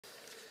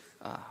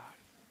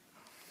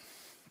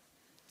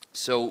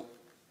So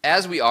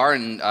as we are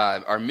in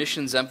our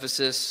missions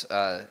emphasis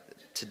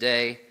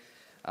today,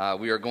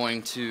 we are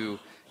going to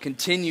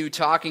continue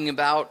talking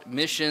about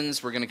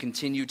missions. We're going to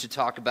continue to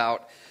talk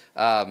about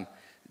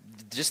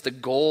just the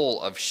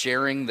goal of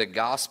sharing the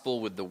gospel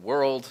with the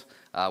world.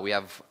 We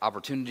have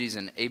opportunities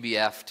in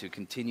ABF to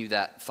continue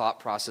that thought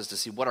process, to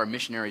see what our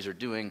missionaries are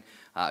doing,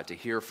 to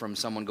hear from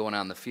someone going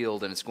out in the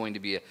field, and it's going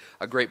to be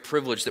a great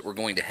privilege that we're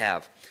going to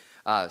have.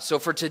 So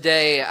for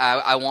today,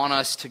 I want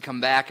us to come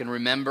back and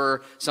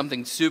remember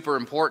something super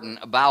important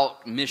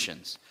about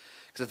missions.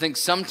 Because I think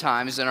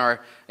sometimes in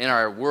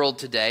our world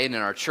today and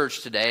in our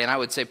church today, and I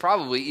would say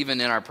probably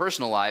even in our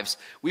personal lives,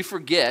 we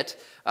forget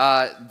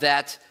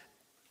that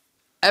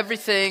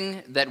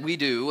everything that we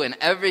do and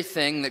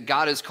everything that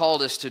God has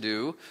called us to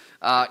do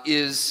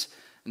is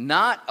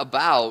not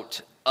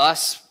about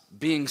us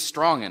being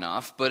strong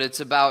enough, but it's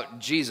about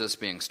Jesus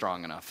being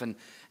strong enough. And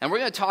we're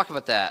going to talk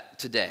about that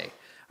today.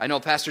 I know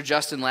Pastor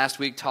Justin last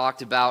week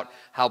talked about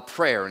how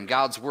prayer and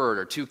God's Word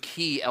are two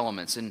key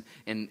elements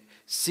in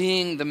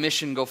seeing the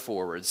mission go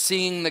forward,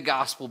 seeing the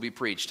gospel be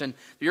preached. And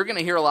you're going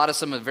to hear a lot of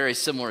some of the very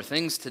similar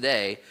things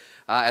today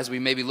as we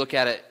maybe look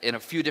at it in a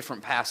few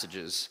different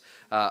passages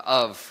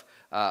of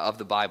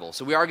the Bible.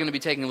 So we are going to be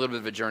taking a little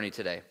bit of a journey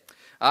today.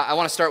 I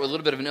want to start with a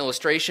little bit of an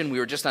illustration. We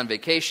were just on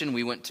vacation.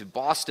 We went to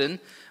Boston,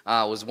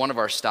 was one of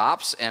our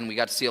stops, and we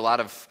got to see a lot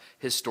of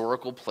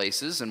historical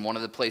places. And one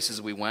of the places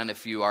we went,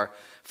 if you are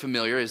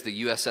familiar, is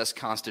the USS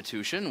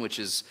Constitution, which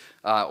is,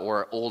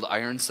 or Old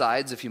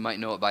Ironsides, if you might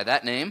know it by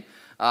that name.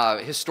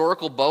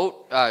 Historical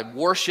boat,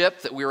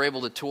 warship that we were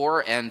able to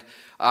tour, and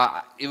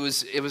it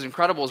was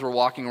incredible as we're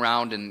walking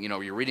around and,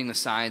 you're reading the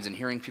signs and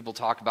hearing people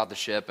talk about the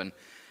ship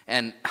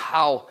and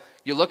how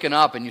you're looking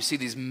up and you see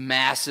these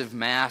massive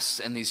masts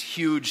and these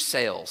huge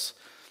sails,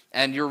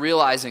 and you're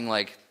realizing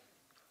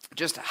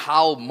just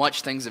how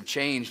much things have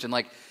changed, and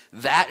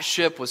that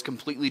ship was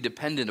completely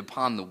dependent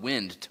upon the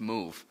wind to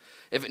move.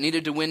 If it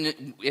needed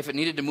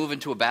to move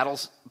into a battle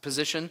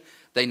position,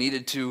 they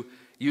needed to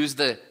use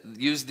the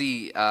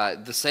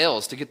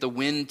sails to get the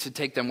wind to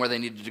take them where they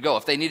needed to go.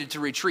 If they needed to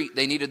retreat,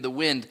 they needed the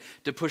wind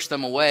to push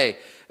them away.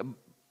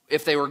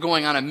 If they were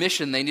going on a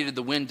mission, they needed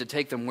the wind to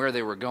take them where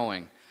they were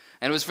going.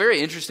 And it was very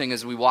interesting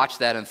as we watched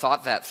that and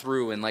thought that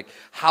through, and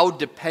how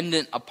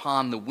dependent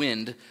upon the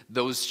wind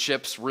those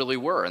ships really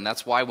were. And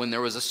that's why when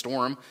there was a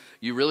storm,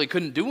 you really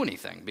couldn't do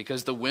anything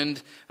because the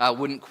wind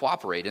wouldn't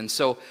cooperate. And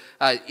so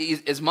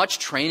as much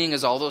training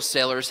as all those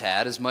sailors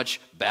had, as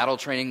much battle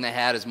training they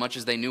had, as much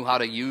as they knew how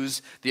to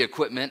use the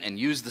equipment and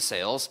use the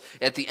sails,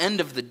 at the end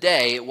of the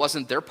day, it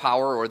wasn't their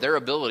power or their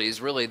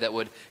abilities really that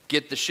would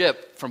get the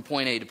ship from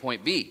point A to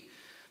point B.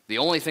 The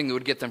only thing that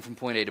would get them from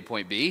point A to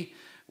point B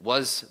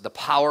was the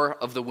power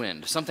of the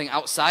wind, something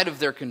outside of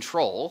their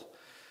control,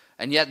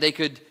 and yet they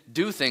could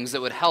do things that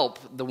would help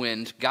the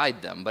wind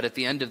guide them. But at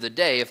the end of the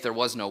day, if there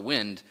was no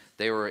wind,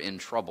 they were in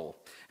trouble,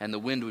 and the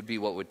wind would be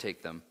what would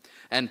take them.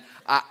 And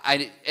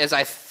as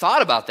I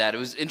thought about that, it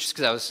was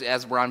interesting because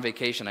as we're on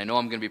vacation, I know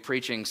I'm going to be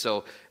preaching,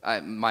 so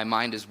my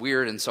mind is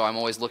weird, and so I'm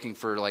always looking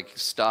for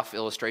stuff,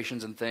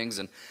 illustrations and things.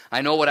 And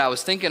I know what I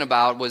was thinking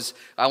about was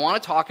I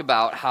want to talk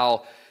about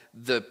how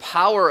the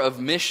power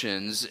of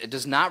missions, it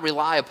does not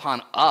rely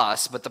upon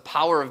us, but the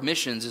power of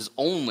missions is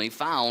only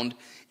found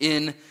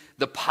in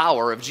the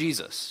power of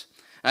Jesus.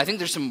 And I think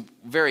there's some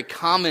very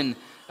common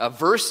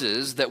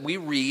verses that we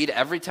read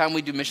every time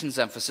we do missions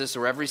emphasis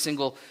or every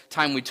single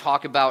time we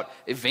talk about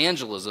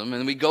evangelism,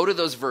 and we go to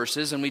those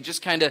verses and we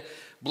just kind of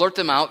blurt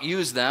them out,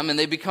 use them, and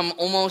they become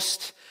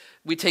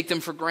we take them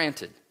for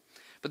granted.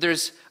 But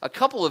there's a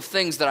couple of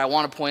things that I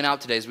want to point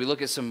out today as we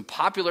look at some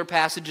popular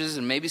passages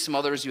and maybe some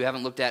others you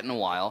haven't looked at in a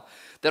while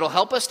that'll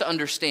help us to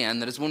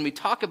understand that is when we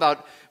talk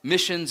about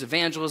missions,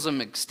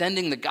 evangelism,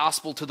 extending the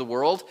gospel to the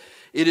world,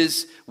 it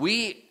is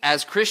we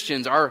as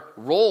Christians, our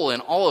role in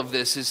all of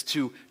this is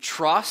to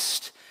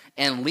trust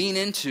and lean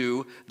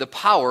into the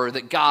power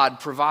that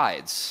God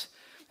provides.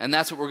 And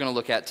that's what we're going to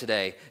look at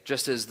today.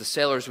 Just as the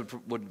sailors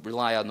would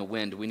rely on the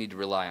wind, we need to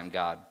rely on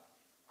God.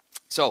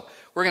 So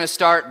we're going to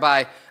start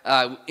by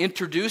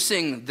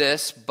introducing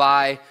this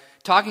by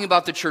talking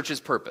about the church's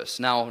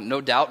purpose. Now,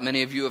 no doubt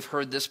many of you have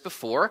heard this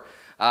before,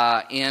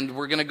 and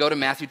we're going to go to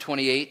Matthew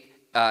 28,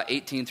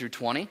 18 through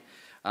 20.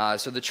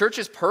 So the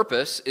church's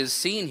purpose is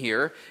seen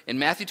here in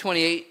Matthew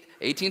 28,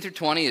 18 through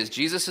 20, as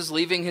Jesus is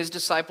leaving his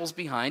disciples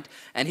behind,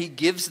 and he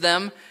gives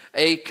them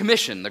a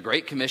commission. The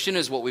Great Commission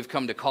is what we've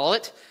come to call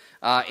it,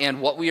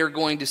 and what we are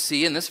going to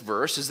see in this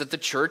verse is that the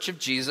church of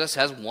Jesus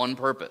has one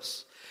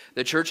purpose.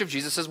 The church of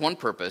Jesus has one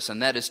purpose,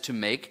 and that is to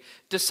make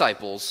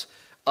disciples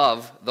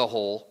of the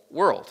whole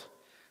world.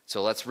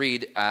 So let's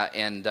read,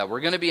 and we're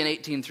going to be in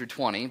 18 through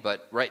 20,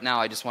 but right now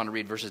I just want to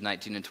read verses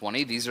 19 and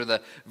 20. These are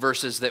the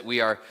verses that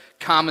we are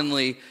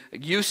commonly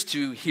used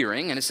to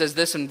hearing, and it says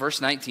this in verse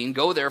 19,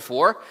 "Go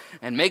therefore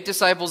and make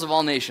disciples of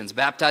all nations,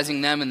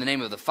 baptizing them in the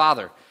name of the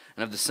Father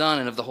and of the Son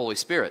and of the Holy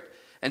Spirit,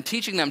 and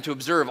teaching them to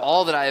observe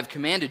all that I have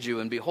commanded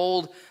you, and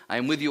behold, I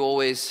am with you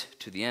always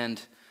to the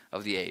end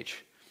of the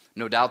age."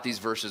 No doubt these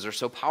verses are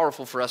so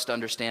powerful for us to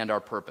understand our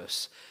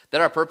purpose.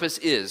 That our purpose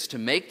is to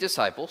make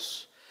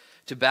disciples,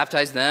 to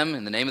baptize them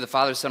in the name of the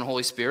Father, Son, and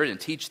Holy Spirit, and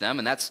teach them.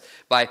 And that's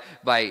by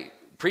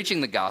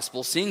preaching the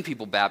gospel, seeing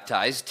people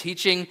baptized,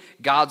 teaching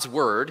God's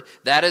word.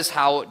 That is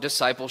how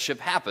discipleship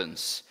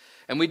happens.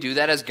 And we do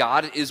that as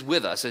God is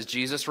with us, as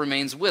Jesus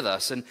remains with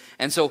us.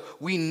 And so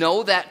we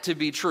know that to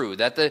be true,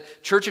 that the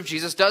Church of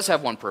Jesus does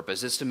have one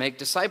purpose, is to make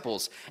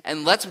disciples.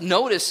 And let's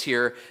notice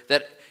here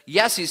that,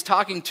 yes, he's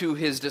talking to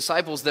his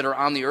disciples that are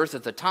on the earth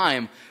at the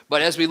time,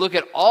 but as we look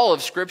at all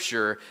of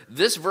Scripture,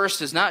 this verse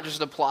does not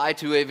just apply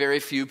to a very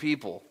few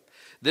people.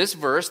 This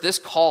verse, this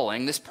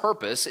calling, this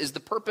purpose is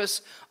the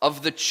purpose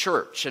of the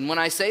church. And when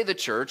I say the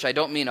church, I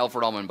don't mean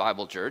Alfred-Almond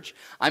Bible Church.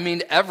 I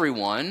mean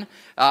everyone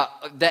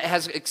that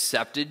has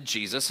accepted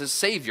Jesus as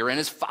Savior and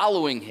is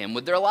following him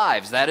with their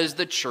lives. That is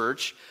the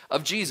church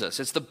of Jesus.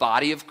 It's the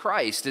body of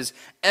Christ, is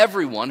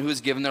everyone who has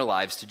given their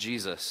lives to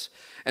Jesus.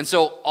 And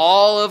so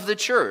all of the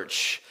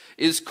church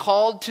is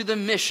called to the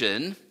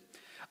mission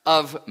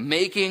of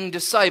making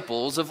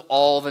disciples of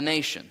all the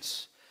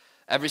nations.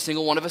 Every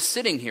single one of us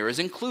sitting here is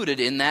included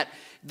in that.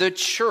 The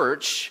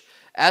church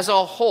as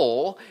a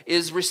whole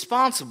is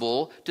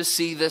responsible to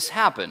see this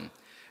happen.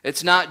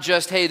 It's not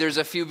just, hey, there's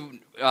a few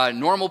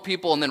normal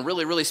people and then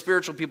really, really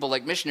spiritual people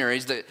like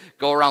missionaries that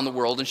go around the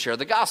world and share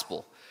the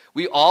gospel.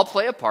 We all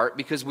play a part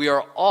because we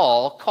are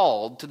all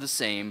called to the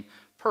same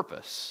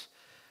purpose.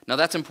 Now,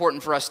 that's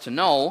important for us to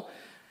know,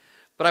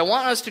 but I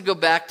want us to go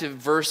back to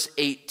verse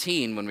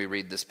 18 when we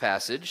read this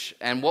passage.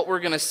 And what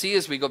we're going to see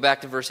as we go back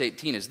to verse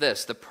 18 is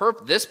this.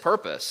 This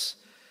purpose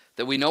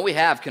that we know we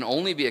have can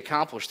only be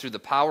accomplished through the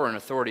power and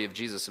authority of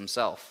Jesus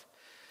himself.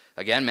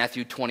 Again,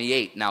 Matthew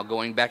 28, now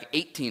going back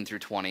 18 through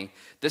 20,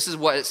 this is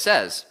what it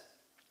says.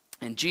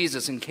 And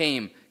Jesus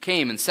came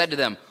and said to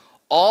them,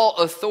 all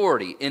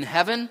authority in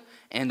heaven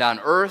and on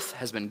earth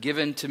has been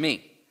given to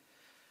me.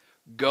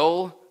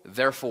 Go,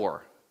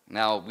 therefore.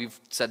 Now, we've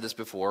said this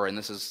before, and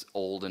this is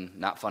old and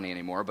not funny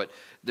anymore, but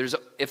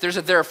if there's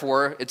a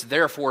therefore, it's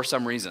there for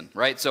some reason,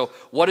 right? So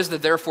what is the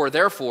therefore?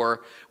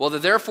 Well, the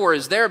therefore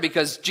is there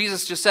because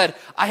Jesus just said,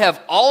 I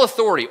have all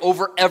authority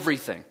over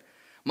everything.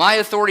 My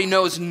authority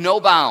knows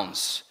no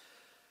bounds.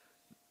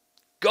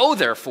 Go,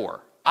 therefore,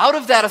 out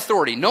of that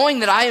authority, knowing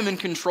that I am in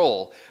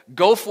control,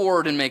 go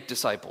forward and make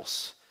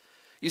disciples.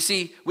 You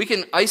see, we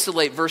can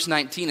isolate verse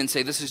 19 and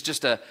say this is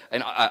just a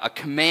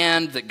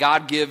command that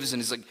God gives,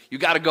 and he's like, you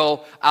got to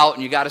go out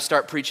and you got to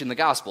start preaching the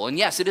gospel. And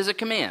yes, it is a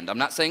command. I'm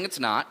not saying it's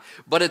not.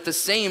 But at the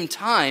same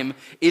time,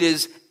 it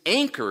is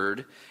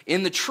anchored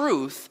in the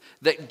truth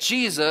that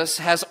Jesus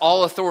has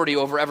all authority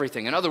over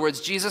everything. In other words,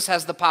 Jesus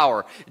has the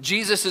power.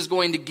 Jesus is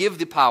going to give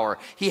the power.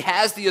 He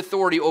has the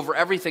authority over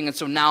everything. And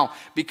so now,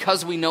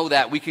 because we know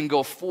that, we can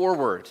go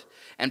forward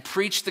and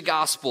preach the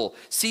gospel,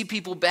 see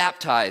people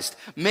baptized,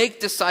 make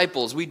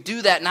disciples. We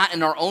do that not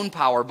in our own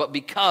power, but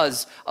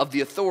because of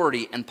the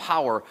authority and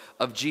power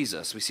of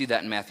Jesus. We see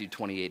that in Matthew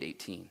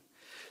 28:18.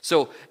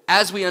 So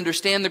as we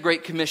understand the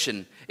Great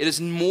Commission, it is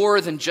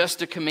more than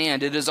just a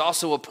command. It is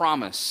also a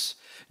promise.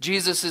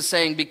 Jesus is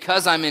saying,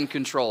 because I'm in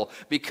control,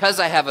 because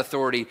I have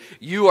authority,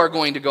 you are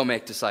going to go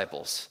make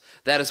disciples.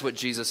 That is what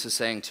Jesus is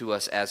saying to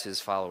us as his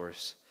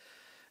followers.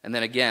 And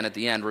then again, at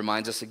the end,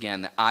 reminds us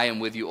again that I am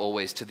with you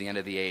always to the end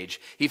of the age.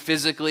 He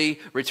physically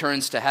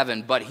returns to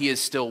heaven, but he is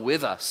still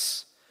with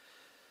us.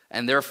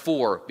 And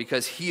therefore,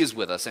 because he is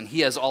with us and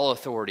he has all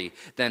authority,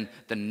 then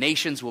the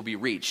nations will be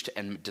reached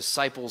and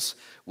disciples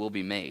will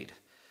be made.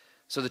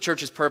 So the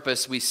church's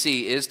purpose, we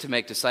see, is to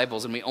make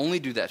disciples, and we only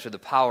do that through the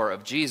power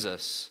of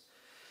Jesus.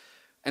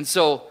 And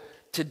so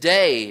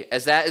today,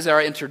 as that is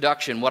our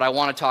introduction, what I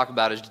want to talk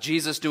about is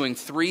Jesus doing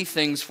three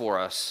things for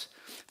us.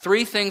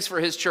 Three things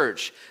for his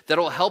church that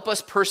will help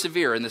us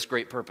persevere in this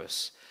great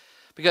purpose.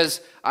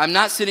 Because I'm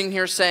not sitting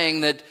here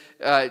saying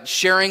that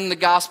sharing the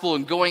gospel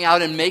and going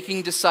out and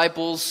making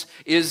disciples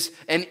is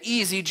an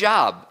easy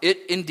job. It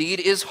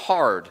indeed is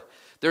hard.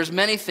 There's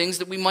many things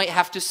that we might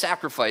have to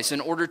sacrifice in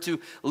order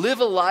to live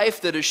a life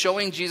that is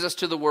showing Jesus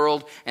to the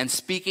world and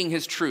speaking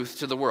his truth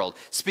to the world,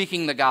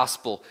 speaking the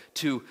gospel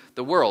to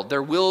the world.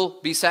 There will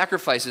be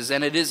sacrifices,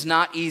 and it is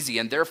not easy,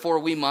 and therefore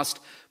we must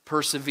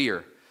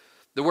persevere.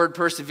 The word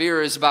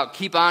persevere is about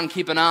keep on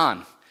keeping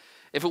on.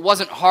 If it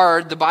wasn't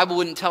hard, the Bible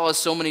wouldn't tell us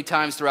so many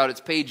times throughout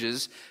its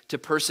pages to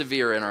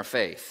persevere in our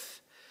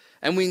faith.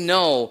 And we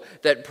know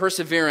that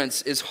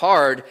perseverance is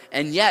hard,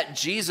 and yet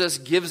Jesus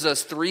gives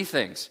us three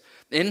things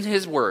in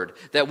his word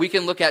that we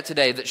can look at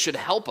today that should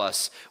help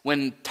us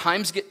when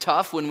times get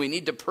tough, when we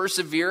need to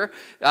persevere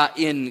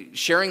in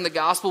sharing the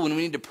gospel, when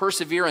we need to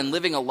persevere in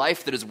living a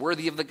life that is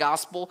worthy of the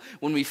gospel,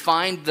 when we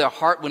find the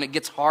heart, when it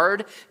gets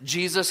hard.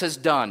 Jesus has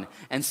done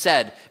and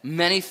said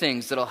many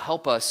things that will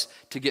help us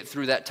to get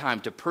through that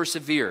time, to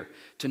persevere,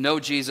 to know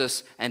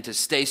Jesus, and to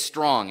stay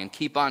strong and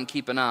keep on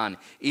keeping on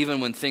even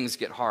when things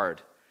get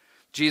hard.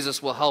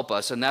 Jesus will help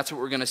us, and that's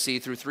what we're going to see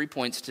through 3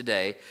 points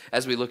today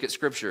as we look at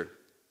Scripture.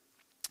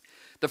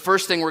 The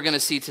first thing we're going to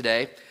see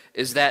today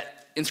is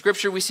that in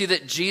Scripture we see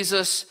that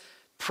Jesus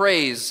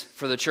prays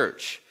for the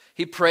church.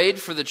 He prayed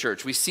for the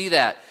church. We see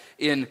that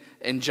in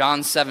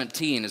John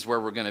 17 is where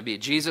we're going to be.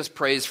 Jesus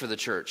prays for the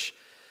church.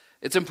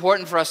 It's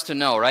important for us to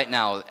know right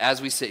now,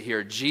 as we sit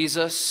here,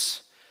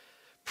 Jesus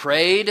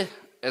prayed,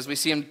 as we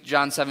see in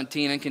John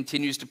 17, and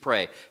continues to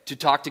pray, to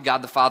talk to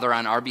God the Father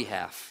on our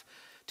behalf,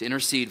 to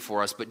intercede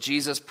for us. But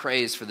Jesus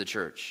prays for the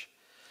church.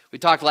 We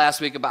talked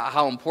last week about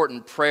how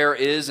important prayer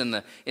is in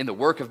the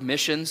work of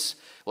missions.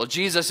 Well,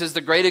 Jesus is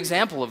the great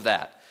example of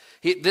that.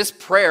 This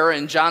prayer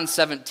in John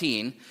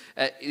 17,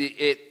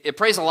 it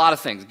prays a lot of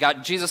things.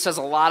 Jesus says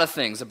a lot of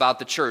things about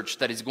the church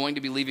that he's going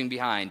to be leaving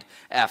behind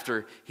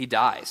after he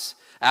dies.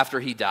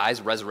 After he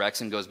dies, resurrects,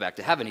 and goes back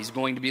to heaven. He's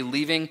going to be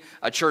leaving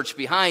a church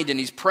behind, and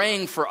he's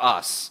praying for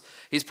us.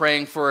 He's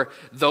praying for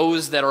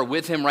those that are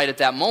with him right at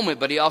that moment,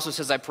 but he also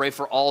says, I pray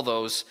for all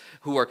those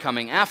who are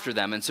coming after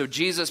them. And so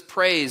Jesus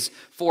prays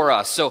for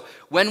us. So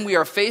when we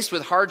are faced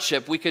with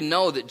hardship, we can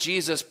know that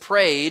Jesus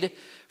prayed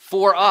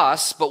for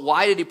us. But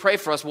why did he pray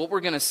for us? What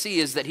we're going to see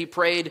is that he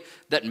prayed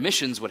that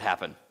missions would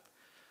happen.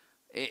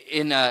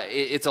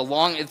 It's a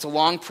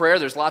long prayer.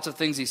 There's lots of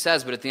things he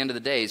says, but at the end of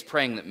the day, he's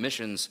praying that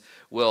missions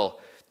will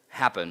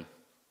happen.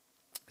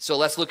 So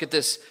let's look at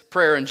this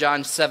prayer in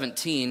John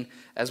 17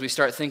 as we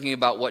start thinking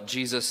about what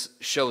Jesus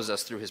shows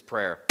us through his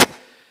prayer.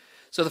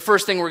 So the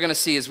first thing we're going to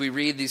see as we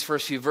read these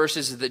first few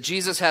verses is that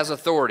Jesus has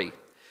authority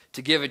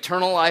to give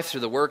eternal life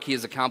through the work he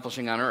is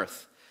accomplishing on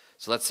earth.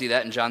 So let's see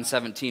that in John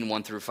 17,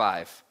 1 through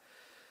 5.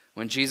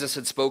 When Jesus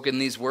had spoken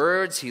these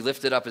words, he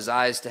lifted up his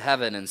eyes to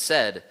heaven and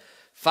said,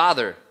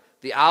 Father,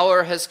 the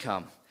hour has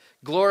come.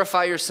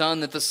 Glorify your Son,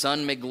 that the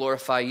Son may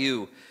glorify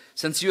you,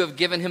 since you have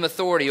given him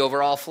authority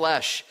over all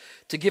flesh,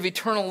 to give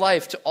eternal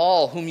life to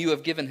all whom you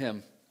have given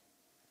him.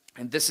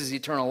 And this is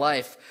eternal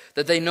life,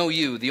 that they know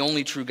you, the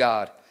only true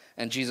God,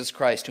 and Jesus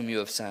Christ, whom you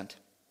have sent.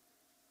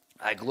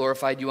 I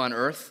glorified you on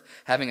earth,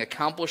 having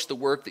accomplished the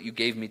work that you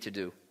gave me to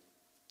do.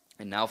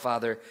 And now,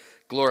 Father,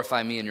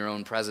 glorify me in your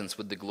own presence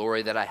with the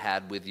glory that I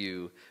had with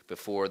you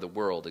before the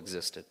world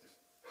existed.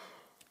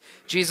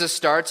 Jesus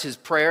starts his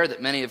prayer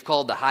that many have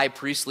called the high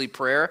priestly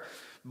prayer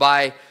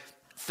by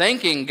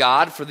thanking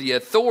God for the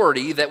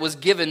authority that was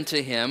given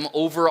to him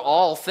over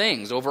all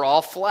things, over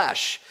all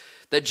flesh,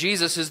 that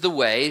Jesus is the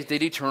way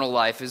that eternal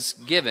life is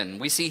given.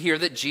 We see here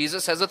that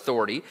Jesus has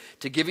authority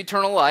to give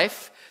eternal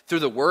life through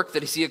the work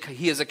that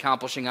he is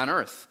accomplishing on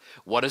earth.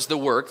 What is the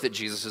work that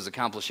Jesus is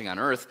accomplishing on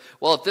earth?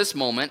 Well, at this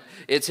moment,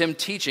 it's him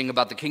teaching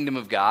about the kingdom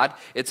of God.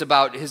 It's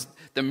about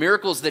the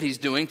miracles that he's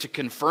doing to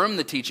confirm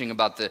the teaching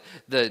about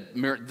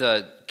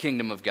the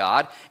kingdom of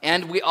God.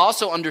 And we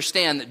also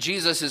understand that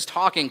Jesus is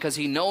talking because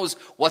he knows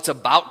what's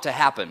about to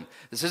happen.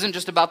 This isn't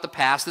just about the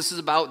past. This is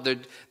about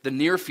the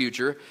near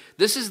future.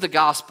 This is the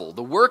gospel.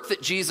 The work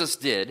that Jesus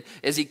did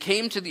as he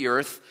came to the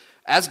earth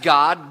as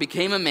God,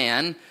 became a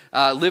man,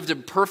 lived a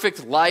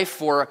perfect life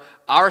for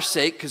our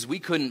sake because we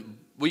couldn't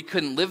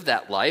live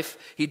that life.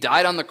 He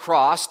died on the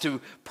cross to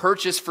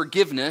purchase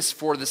forgiveness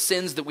for the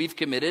sins that we've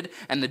committed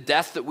and the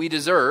death that we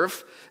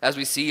deserve, as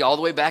we see all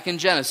the way back in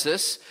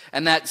Genesis.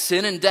 And that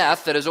sin and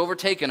death that has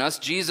overtaken us,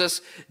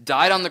 Jesus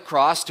died on the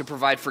cross to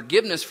provide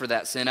forgiveness for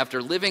that sin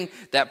after living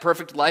that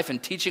perfect life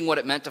and teaching what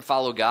it meant to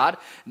follow God.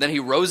 And then he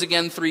rose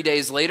again 3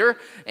 days later,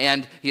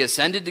 and he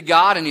ascended to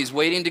God, and he's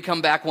waiting to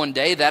come back one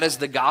day. That is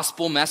the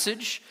gospel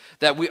message,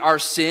 that our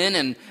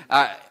sin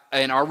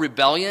and our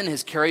rebellion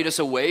has carried us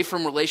away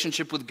from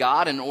relationship with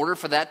God. In order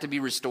for that to be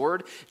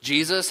restored,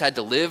 Jesus had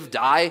to live,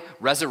 die,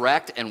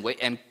 resurrect, and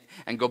wait,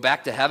 and go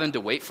back to heaven to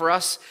wait for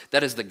us.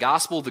 That is the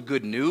gospel, the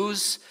good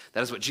news.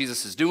 That is what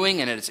Jesus is doing,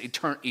 and it's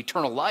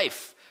eternal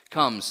life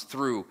comes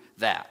through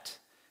that.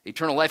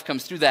 Eternal life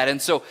comes through that.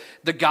 And so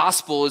the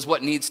gospel is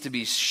what needs to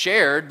be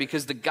shared,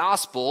 because the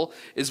gospel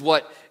is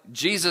what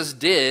Jesus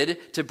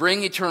did to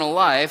bring eternal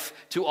life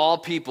to all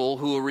people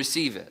who will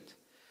receive it.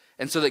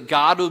 And so that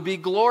God will be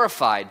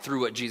glorified through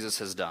what Jesus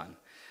has done.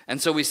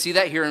 And so we see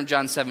that here in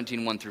John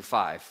 17, 1 through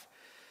 5.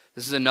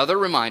 This is another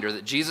reminder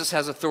that Jesus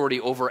has authority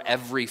over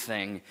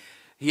everything.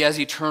 He has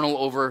eternal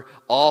over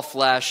all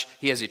flesh.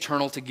 He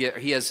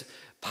has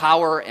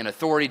power and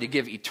authority to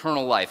give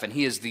eternal life. And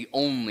he is the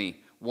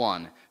only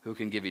one who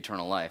can give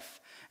eternal life.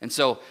 And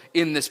so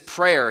in this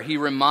prayer, he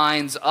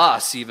reminds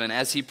us, even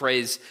as he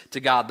prays to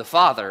God the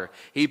Father,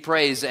 he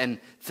prays and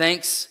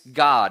thanks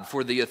God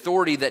for the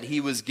authority that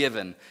he was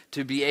given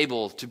to be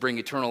able to bring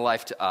eternal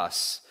life to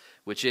us,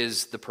 which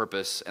is the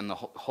purpose and the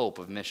hope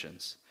of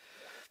missions.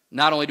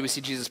 Not only do we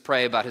see Jesus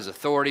pray about his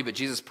authority, but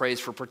Jesus prays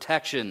for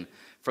protection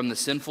from the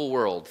sinful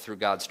world through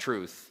God's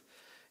truth.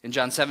 In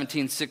John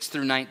 17, 6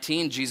 through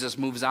 19, Jesus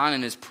moves on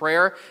in his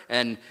prayer,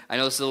 and I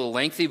know this is a little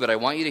lengthy, but I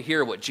want you to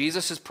hear what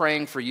Jesus is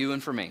praying for you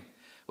and for me.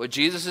 What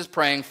Jesus is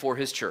praying for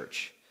his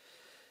church.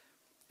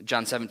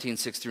 John 17,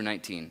 6 through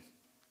 19.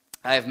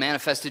 I have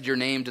manifested your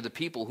name to the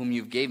people whom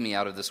you gave me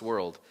out of this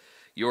world.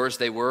 Yours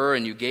they were,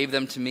 and you gave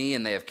them to me,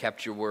 and they have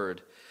kept your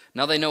word.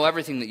 Now they know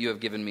everything that you have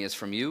given me is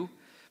from you.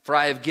 For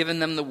I have given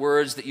them the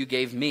words that you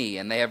gave me,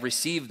 and they have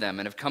received them,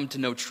 and have come to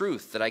know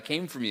truth, that I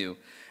came from you,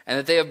 and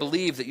that they have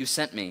believed that you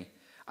sent me.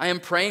 I am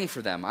praying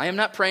for them. I am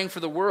not praying for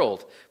the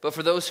world, but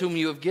for those whom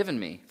you have given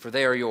me, for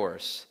they are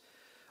yours.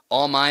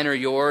 All mine are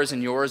yours,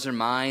 and yours are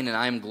mine, and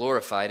I am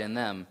glorified in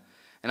them.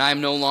 And I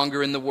am no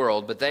longer in the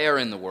world, but they are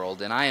in the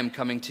world, and I am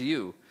coming to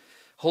you.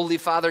 Holy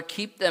Father,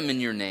 keep them in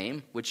your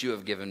name, which you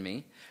have given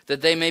me,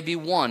 that they may be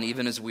one,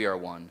 even as we are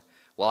one.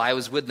 While I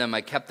was with them,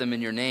 I kept them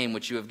in your name,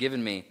 which you have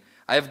given me.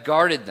 I have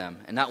guarded them,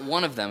 and not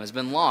one of them has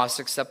been lost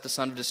except the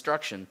son of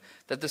destruction,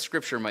 that the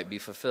scripture might be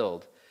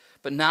fulfilled.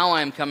 But now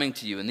I am coming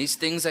to you, and these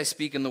things I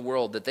speak in the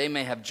world, that they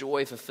may have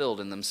joy fulfilled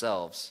in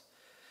themselves.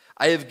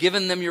 I have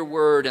given them your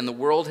word, and the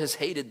world has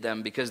hated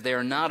them because they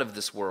are not of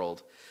this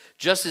world,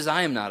 just as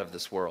I am not of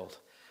this world.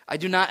 I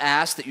do not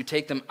ask that you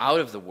take them out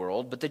of the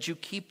world, but that you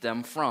keep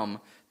them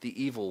from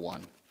the evil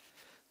one.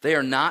 They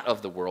are not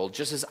of the world,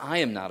 just as I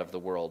am not of the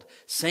world.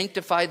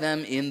 Sanctify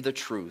them in the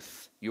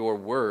truth. Your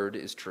word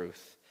is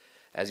truth.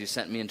 As you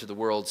sent me into the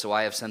world, so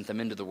I have sent them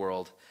into the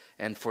world.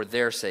 And for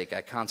their sake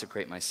I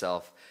consecrate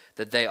myself,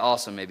 that they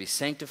also may be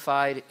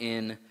sanctified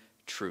in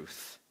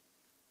truth.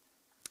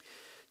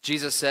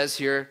 Jesus says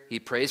here, he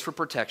prays for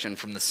protection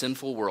from the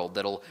sinful world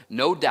that'll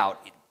no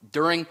doubt,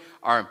 during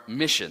our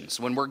missions,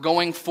 when we're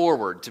going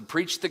forward to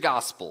preach the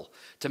gospel,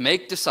 to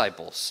make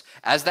disciples,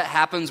 as that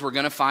happens, we're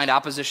going to find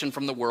opposition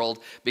from the world,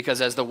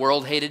 because as the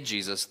world hated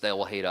Jesus, they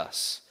will hate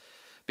us.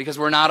 Because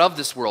we're not of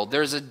this world.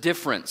 There's a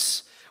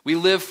difference. We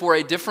live for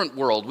a different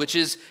world, which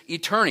is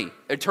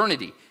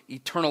eternity,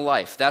 eternal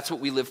life. That's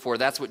what we live for.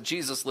 That's what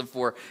Jesus lived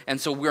for.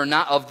 And so we're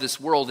not of this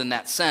world in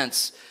that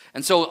sense.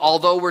 And so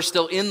although we're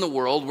still in the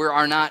world, we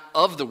are not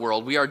of the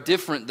world. We are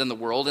different than the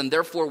world, and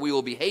therefore we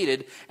will be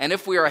hated. And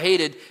if we are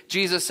hated,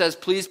 Jesus says,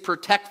 please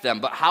protect them.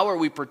 But how are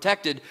we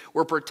protected?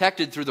 We're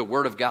protected through the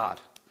word of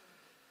God.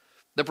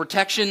 The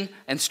protection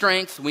and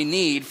strength we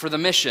need for the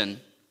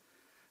mission,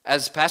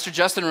 as Pastor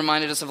Justin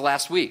reminded us of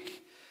last week,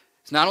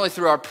 it's not only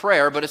through our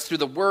prayer, but it's through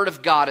the word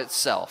of God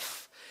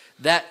itself.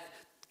 That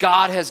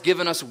God has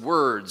given us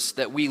words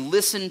that we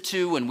listen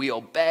to and we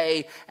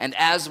obey, and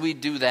as we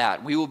do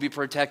that, we will be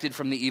protected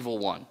from the evil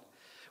one.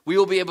 We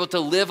will be able to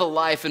live a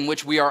life in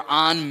which we are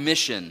on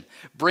mission,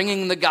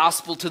 bringing the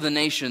gospel to the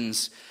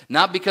nations,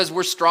 not because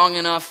we're strong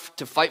enough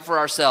to fight for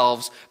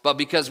ourselves, but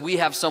because we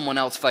have someone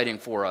else fighting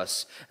for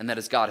us, and that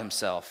is God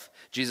himself.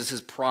 Jesus has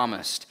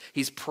promised,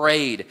 he's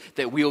prayed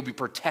that we will be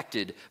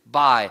protected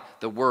by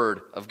the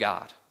word of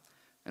God.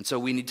 And so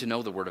we need to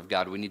know the word of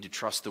God. We need to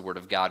trust the word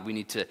of God. We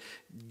need to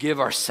give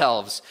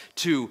ourselves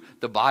to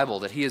the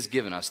Bible that he has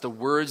given us, the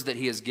words that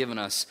he has given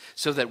us,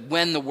 so that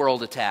when the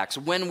world attacks,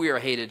 when we are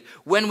hated,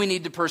 when we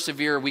need to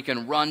persevere, we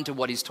can run to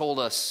what he's told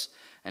us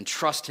and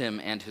trust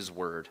him and his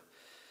word.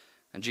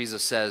 And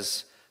Jesus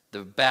says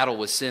the battle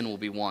with sin will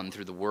be won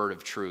through the word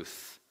of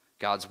truth,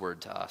 God's word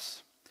to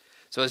us.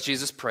 So as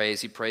Jesus prays,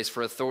 he prays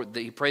for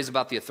authority. He prays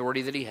about the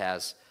authority that he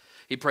has.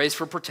 He prays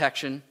for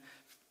protection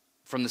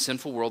from the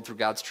sinful world through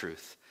God's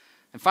truth.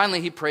 And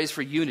finally, he prays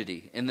for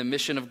unity in the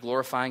mission of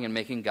glorifying and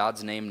making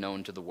God's name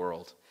known to the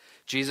world.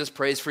 Jesus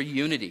prays for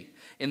unity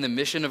in the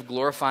mission of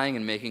glorifying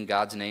and making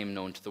God's name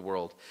known to the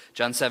world.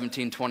 John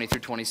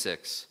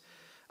 17:20-26.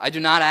 I do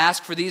not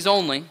ask for these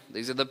only.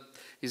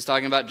 He's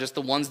talking about just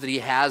the ones that he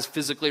has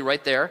physically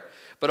right there,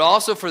 but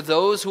also for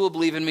those who will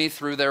believe in me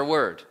through their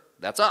word.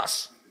 That's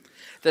us.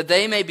 That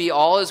they may be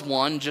all as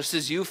one, just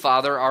as you,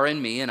 Father, are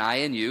in me and I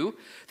in you,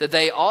 that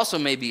they also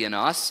may be in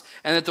us,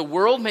 and that the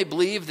world may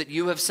believe that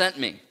you have sent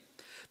me.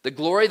 The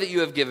glory that you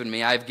have given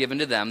me, I have given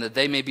to them, that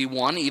they may be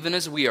one, even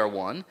as we are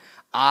one,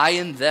 I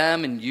in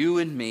them and you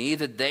in me,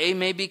 that they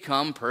may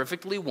become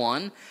perfectly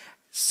one,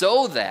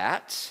 so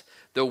that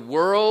the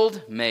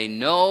world may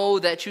know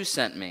that you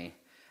sent me,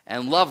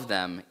 and love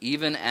them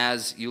even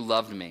as you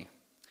loved me.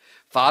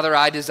 Father,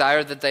 I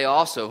desire that they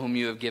also, whom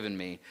you have given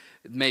me,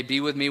 may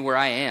be with me where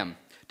I am,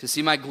 to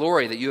see my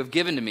glory that you have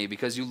given to me,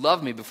 because you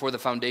loved me before the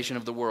foundation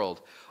of the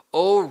world.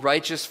 O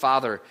righteous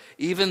Father,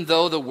 even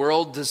though the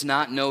world does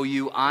not know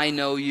you, I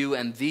know you,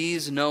 and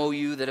these know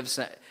you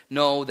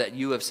know that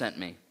you have sent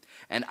me.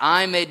 And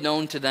I made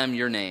known to them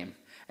your name,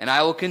 and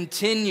I will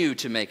continue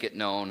to make it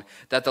known,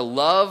 that the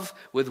love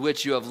with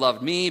which you have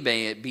loved me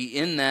may be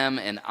in them,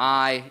 and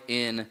I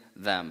in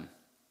them.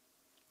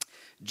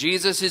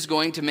 Jesus is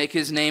going to make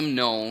his name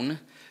known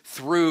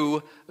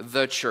through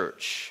the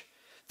church,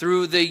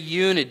 through the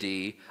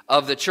unity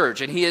of the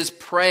church. And he is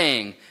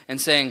praying and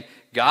saying,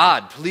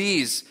 God,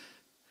 please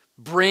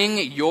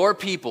bring your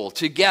people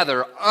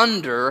together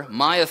under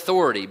my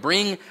authority.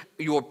 Bring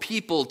your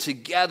people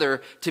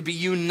together to be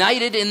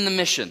united in the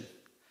mission.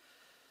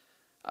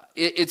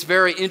 It's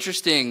very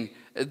interesting.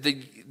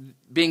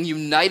 Being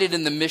united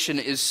in the mission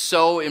is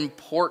so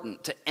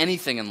important to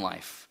anything in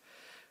life.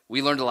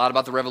 We learned a lot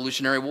about the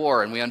Revolutionary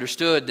War, and we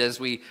understood as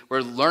we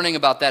were learning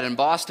about that in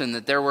Boston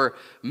that there were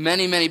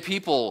many, many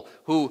people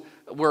who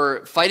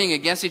were fighting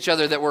against each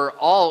other that were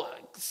all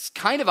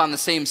kind of on the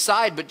same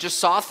side, but just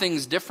saw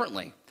things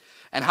differently,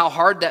 and how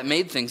hard that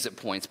made things at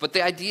points. But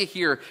the idea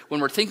here, when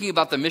we're thinking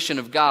about the mission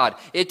of God,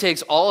 it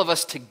takes all of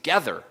us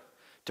together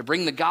to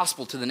bring the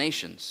gospel to the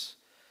nations.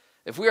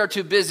 If we are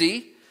too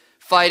busy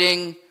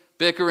fighting,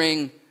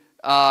 bickering,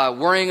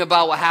 worrying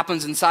about what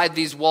happens inside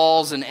these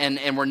walls,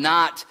 and we're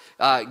not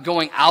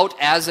going out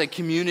as a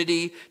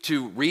community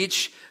to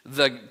reach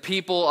the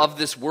people of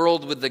this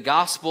world with the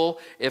gospel,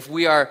 if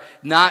we are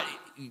not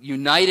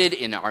united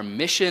in our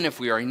mission, if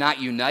we are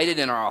not united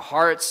in our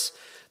hearts,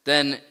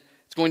 then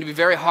it's going to be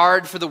very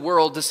hard for the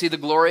world to see the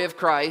glory of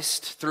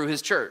Christ through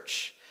his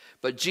church.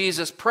 But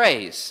Jesus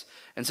prays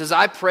and says,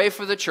 I pray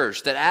for the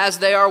church that as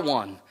they are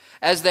one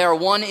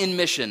in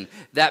mission,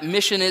 that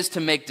mission is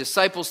to make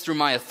disciples through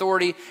my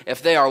authority.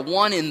 If they are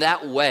one in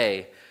that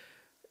way,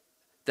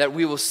 that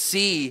we will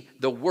see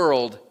the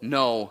world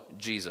know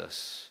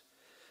Jesus.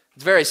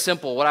 It's very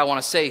simple. What I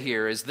want to say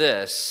here is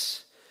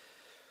this.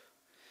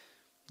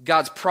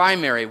 God's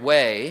primary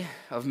way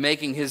of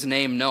making his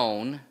name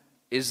known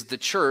is the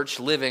church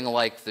living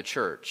like the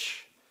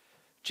church.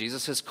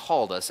 Jesus has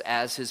called us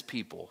as his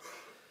people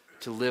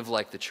to live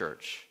like the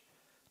church,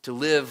 to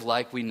live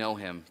like we know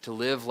him, to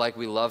live like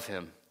we love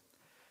him,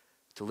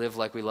 to live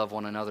like we love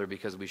one another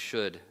because we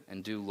should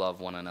and do love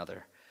one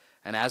another.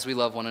 And as we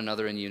love one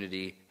another in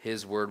unity,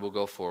 his word will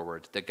go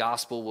forward. The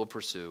gospel will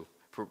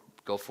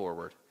go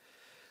forward,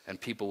 and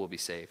people will be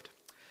saved.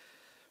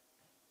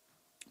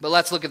 But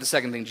let's look at the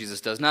second thing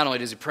Jesus does. Not only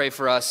does he pray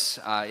for us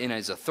in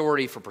his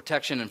authority for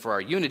protection and for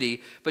our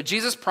unity, but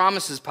Jesus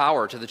promises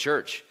power to the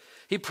church.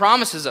 He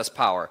promises us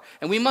power,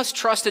 and we must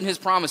trust in his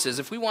promises.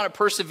 If we want to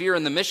persevere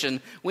in the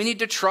mission, we need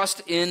to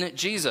trust in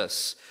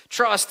Jesus.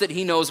 Trust that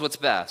he knows what's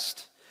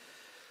best.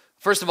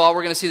 First of all,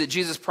 we're going to see that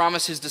Jesus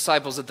promised his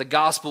disciples that the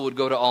gospel would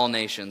go to all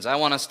nations. I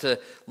want us to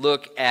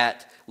look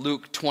at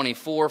Luke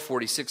 24,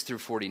 46 through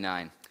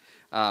 49.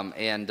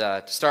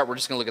 To start, we're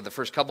just going to look at the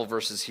first couple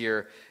verses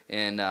here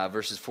in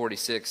verses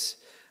 46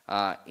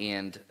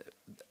 and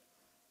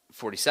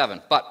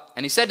 47.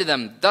 And he said to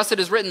them, thus it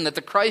is written that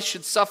the Christ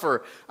should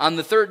suffer on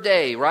the third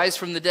day, rise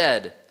from the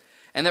dead,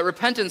 and that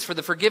repentance for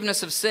the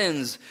forgiveness of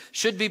sins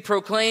should be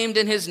proclaimed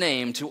in his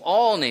name to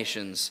all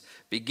nations,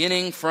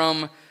 beginning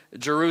from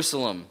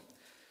Jerusalem.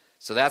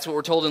 So that's what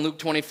we're told in Luke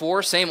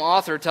 24. Same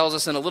author tells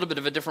us in a little bit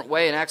of a different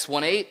way in Acts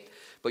 1:8.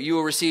 But you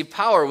will receive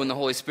power when the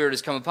Holy Spirit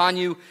has come upon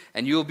you,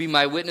 and you will be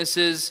my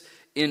witnesses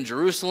in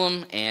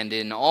Jerusalem and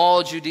in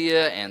all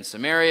Judea and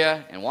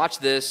Samaria, and watch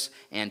this,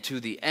 and to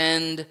the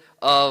end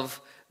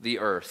of the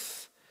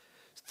earth.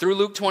 Through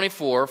Luke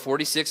 24,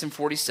 46 and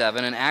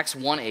 47, and Acts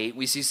 1:8,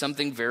 we see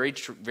something very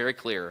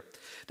clear.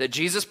 That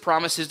Jesus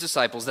promised his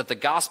disciples that the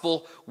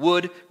gospel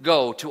would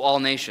go to all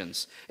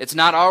nations. It's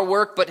not our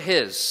work, but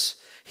his.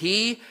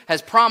 He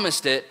has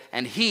promised it,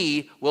 and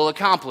he will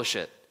accomplish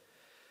it.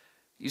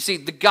 You see,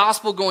 the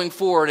gospel going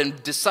forward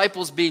and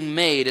disciples being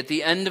made at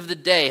the end of the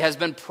day has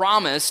been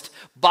promised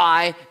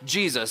by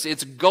Jesus.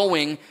 It's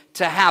going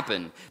to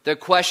happen. The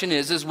question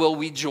is will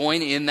we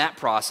join in that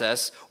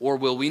process or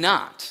will we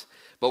not?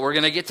 But we're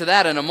going to get to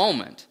that in a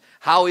moment.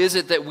 How is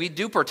it that we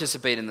do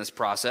participate in this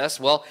process?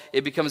 Well,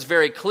 it becomes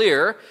very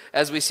clear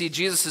as we see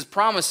Jesus'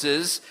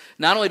 promises.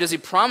 Not only does he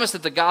promise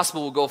that the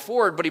gospel will go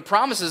forward, but he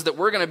promises that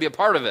we're going to be a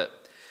part of it.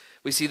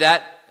 We see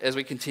that as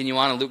we continue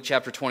on in Luke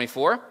chapter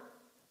 24.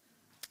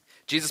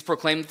 Jesus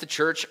proclaimed that the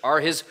church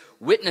are his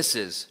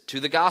witnesses to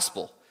the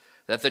gospel.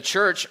 That the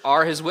church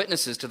are his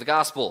witnesses to the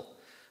gospel.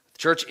 The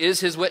church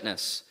is his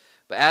witness.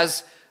 But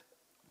as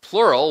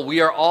plural, we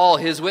are all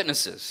his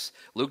witnesses.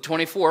 Luke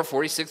 24,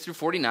 46 through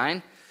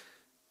 49.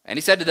 And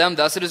he said to them,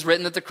 thus it is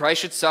written that the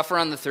Christ should suffer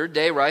on the third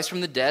day, rise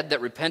from the dead,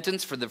 that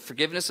repentance for the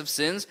forgiveness of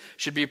sins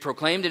should be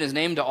proclaimed in his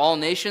name to all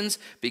nations,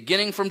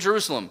 beginning from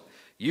Jerusalem.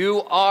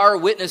 You are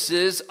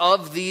witnesses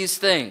of these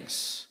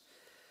things.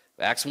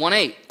 Acts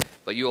 1:8.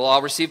 But you will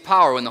all receive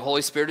power when the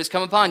Holy Spirit has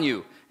come upon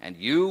you, and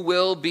you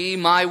will be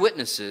my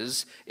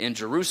witnesses in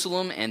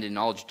Jerusalem and in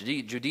all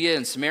Judea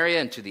and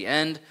Samaria and to the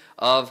end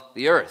of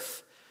the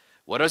earth.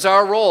 What is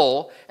our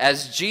role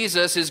as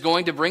Jesus is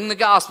going to bring the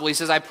gospel? He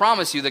says, I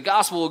promise you the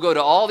gospel will go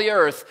to all the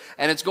earth,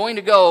 and it's going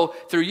to go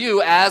through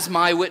you as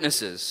my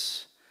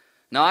witnesses.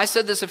 Now, I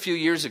said this a few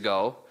years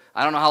ago.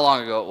 I don't know how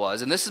long ago it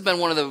was, and this has been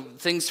one of the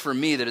things for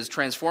me that has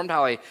transformed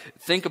how I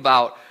think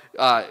about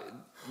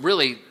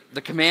really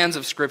the commands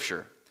of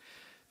Scripture.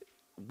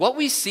 What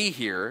we see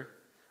here,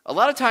 a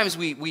lot of times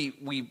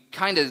we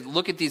kind of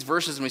look at these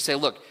verses and we say,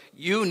 look,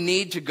 you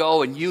need to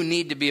go and you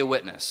need to be a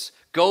witness.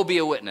 Go be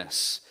a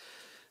witness.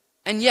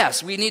 And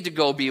yes, we need to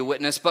go be a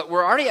witness, but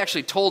we're already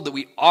actually told that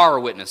we are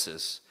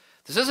witnesses.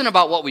 This isn't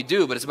about what we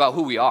do, but it's about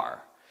who we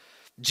are.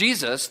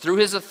 Jesus, through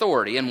his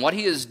authority and what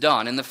he has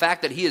done and the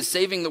fact that he is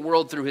saving the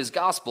world through his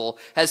gospel,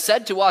 has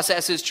said to us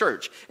as his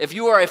church, if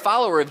you are a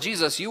follower of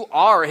Jesus, you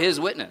are his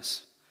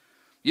witness.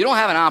 You don't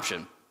have an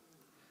option.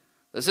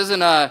 This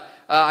isn't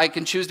I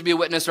can choose to be a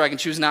witness or I can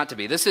choose not to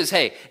be. This is,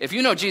 hey, if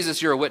you know Jesus,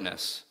 you're a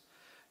witness.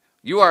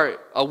 You are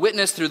a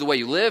witness through the way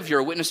you live. You're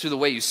a witness through the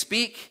way you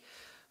speak.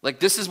 Like,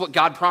 this is what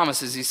God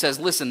promises. He says,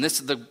 listen,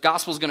 the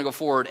gospel is going to go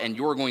forward and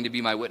you're going to be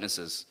my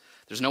witnesses.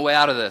 There's no way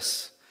out of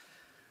this.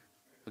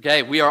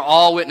 Okay, we are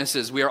all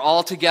witnesses. We are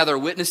all together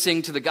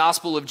witnessing to the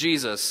gospel of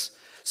Jesus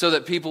so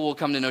that people will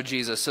come to know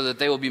Jesus, so that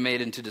they will be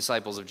made into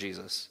disciples of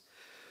Jesus.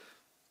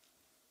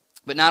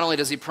 But not only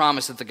does he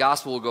promise that the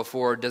gospel will go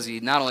forward, does he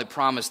not only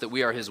promise that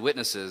we are his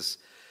witnesses,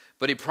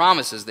 but he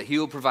promises that he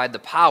will provide the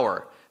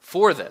power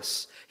for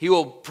this. He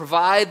will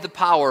provide the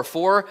power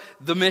for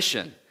the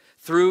mission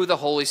through the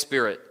Holy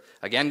Spirit.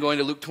 Again, going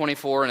to Luke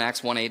 24 and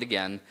Acts 1:8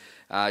 again,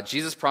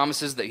 Jesus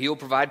promises that he will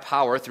provide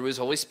power through his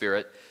Holy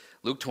Spirit.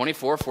 Luke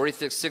 24,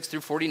 46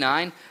 through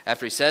 49,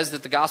 after he says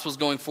that the gospel is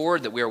going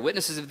forward, that we are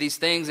witnesses of these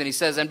things, and he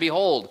says, "And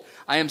behold,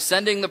 I am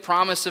sending the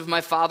promise of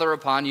my Father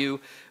upon you,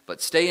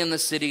 but stay in the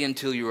city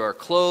until you are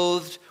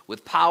clothed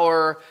with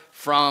power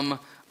from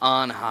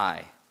on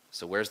high."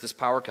 So where's this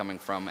power coming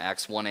from?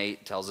 Acts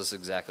 1:8 tells us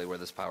exactly where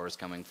this power is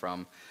coming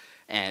from.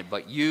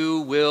 But you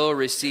will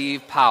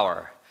receive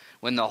power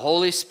when the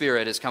Holy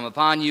Spirit has come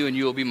upon you, and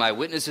you will be my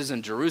witnesses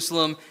in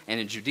Jerusalem and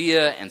in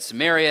Judea and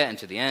Samaria and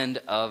to the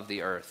end of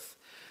the earth.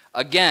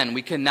 Again,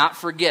 we cannot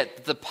forget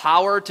that the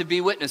power to be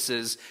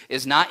witnesses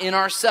is not in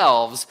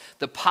ourselves.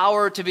 The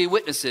power to be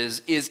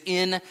witnesses is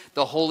in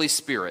the Holy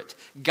Spirit,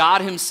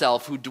 God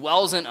himself who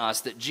dwells in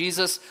us, that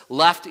Jesus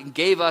left and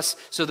gave us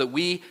so that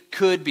we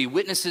could be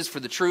witnesses for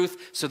the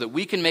truth, so that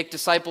we can make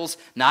disciples,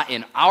 not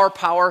in our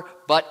power,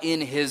 but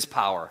in his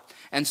power.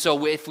 And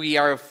so if we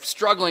are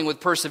struggling with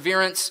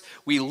perseverance,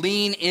 we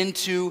lean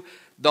into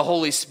the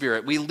Holy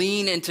Spirit. We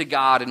lean into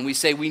God and we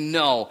say, we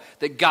know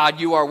that God,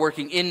 you are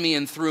working in me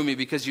and through me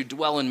because you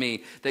dwell in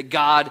me. That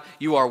God,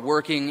 you are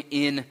working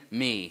in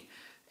me.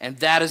 And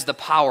that is the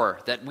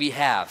power that we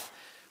have.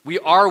 We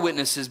are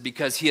witnesses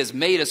because he has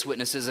made us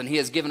witnesses, and he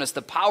has given us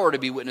the power to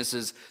be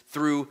witnesses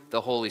through the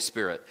Holy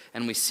Spirit.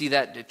 And we see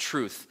that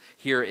truth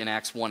here in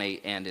Acts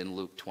 1:8 and in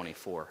Luke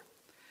 24.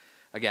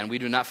 Again, we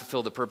do not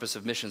fulfill the purpose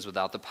of missions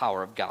without the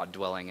power of God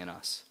dwelling in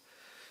us.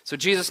 So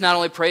Jesus not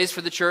only prays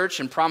for the church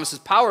and promises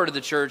power to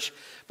the church,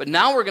 but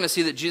now we're going to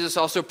see that Jesus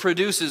also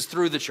produces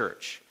through the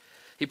church.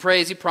 He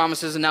prays, he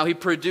promises, and now he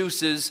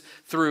produces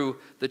through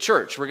the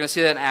church. We're going to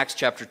see that in Acts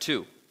chapter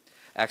 2.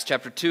 Acts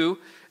chapter 2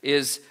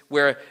 is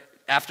where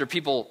after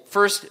people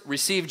first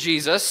receive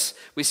Jesus,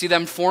 we see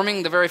them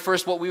forming the very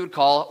first what we would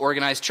call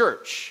organized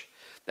church.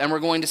 And we're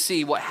going to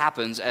see what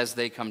happens as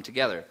they come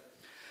together.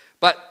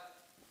 But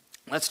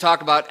let's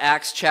talk about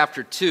Acts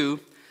chapter 2.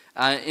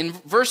 In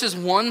verses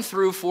 1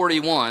 through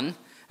 41, and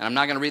I'm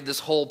not going to read this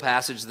whole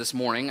passage this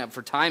morning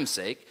for time's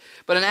sake,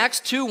 but in Acts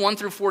 2, 1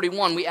 through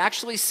 41, we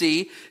actually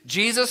see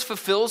Jesus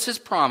fulfills his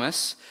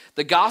promise,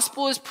 the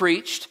gospel is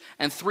preached,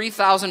 and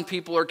 3,000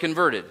 people are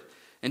converted.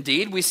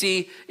 Indeed, we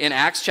see in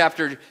Acts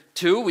chapter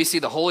 2, we see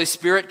the Holy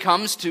Spirit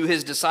comes to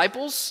his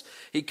disciples.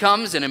 He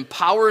comes and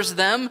empowers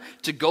them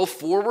to go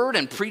forward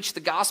and preach the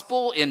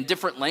gospel in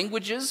different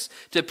languages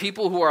to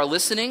people who are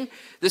listening.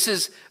 This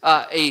is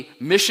a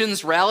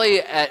missions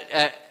rally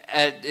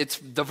it's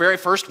the very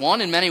first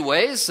one in many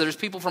ways. So there's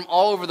people from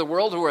all over the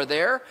world who are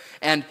there,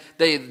 and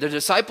the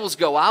disciples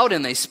go out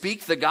and they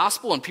speak the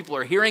gospel, and people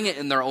are hearing it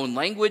in their own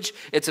language.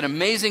 It's an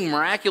amazing,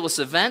 miraculous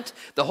event.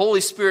 The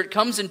Holy Spirit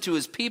comes into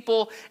his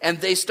people, and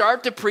they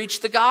start to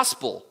preach the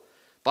gospel.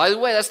 By the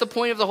way, that's the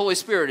point of the Holy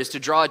Spirit, is to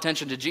draw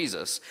attention to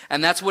Jesus.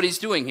 And that's what he's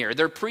doing here.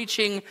 They're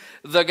preaching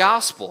the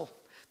gospel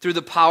through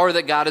the power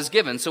that God has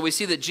given. So we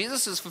see that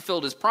Jesus has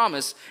fulfilled his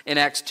promise in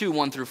Acts 2,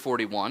 1 through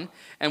 41.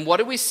 And what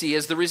do we see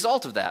as the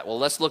result of that? Well,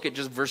 let's look at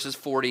just verses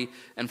 40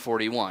 and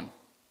 41.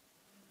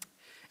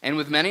 And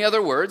with many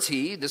other words,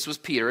 he, this was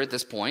Peter at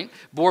this point,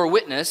 bore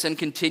witness and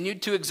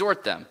continued to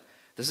exhort them.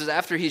 This is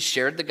after he's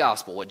shared the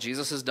gospel, what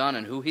Jesus has done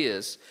and who he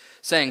is,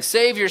 saying,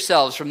 "Save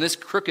yourselves from this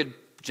crooked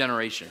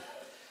generation."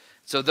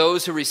 So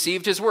those who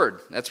received his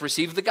word, that's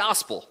received the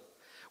gospel,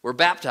 were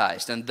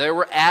baptized, and there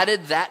were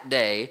added that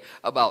day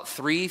about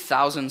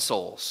 3,000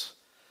 souls.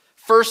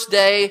 First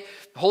day,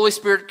 Holy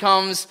Spirit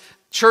comes,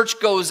 church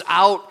goes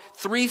out,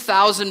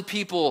 3,000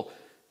 people.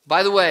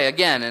 By the way,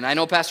 again, and I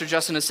know Pastor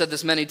Justin has said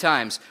this many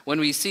times, when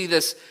we see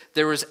this,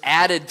 there was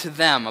added to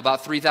them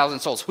about 3,000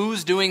 souls.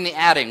 Who's doing the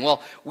adding?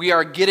 Well, we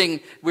are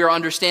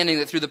understanding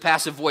that through the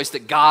passive voice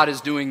that God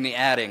is doing the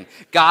adding.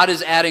 God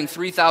is adding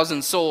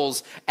 3,000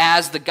 souls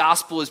as the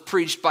gospel is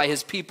preached by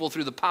his people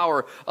through the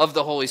power of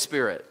the Holy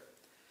Spirit.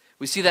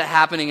 We see that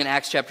happening in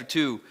Acts chapter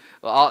 2,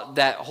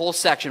 that whole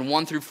section,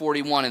 1 through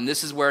 41, and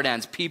this is where it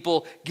ends.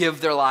 People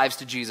give their lives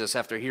to Jesus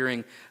after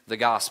hearing the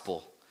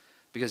gospel,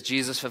 because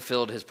Jesus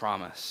fulfilled his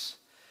promise.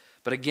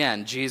 But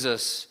again,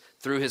 Jesus,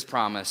 through his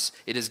promise,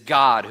 it is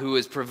God who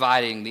is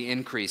providing the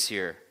increase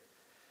here.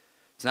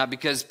 It's not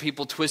because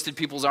people twisted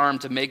people's arm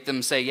to make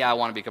them say, yeah, I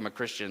want to become a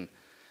Christian.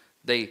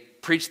 They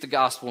preached the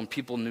gospel and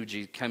people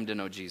came to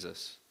know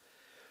Jesus.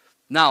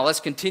 Now, let's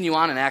continue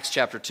on in Acts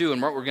chapter 2,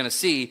 and what we're going to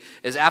see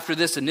is after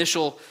this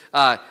initial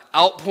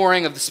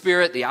outpouring of the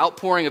Spirit, the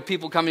outpouring of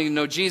people coming to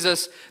know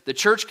Jesus, the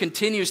church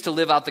continues to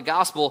live out the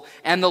gospel,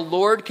 and the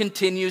Lord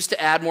continues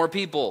to add more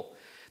people.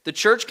 The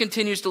church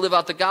continues to live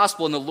out the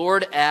gospel, and the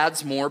Lord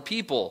adds more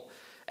people.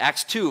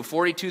 Acts 2,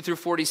 42 through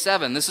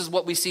 47, this is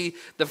what we see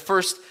the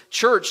first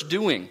church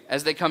doing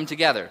as they come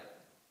together.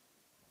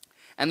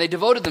 And they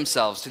devoted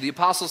themselves to the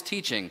apostles'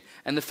 teaching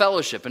and the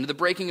fellowship and to the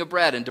breaking of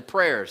bread and to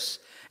prayers.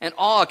 And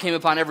awe came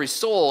upon every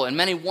soul, and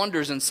many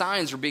wonders and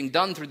signs were being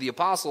done through the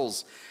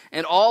apostles.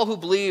 And all who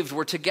believed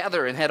were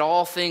together and had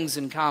all things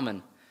in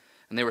common.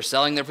 And they were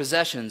selling their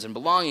possessions and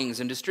belongings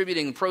and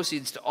distributing the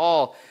proceeds to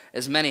all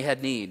as many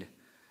had need.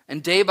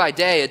 And day by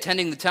day,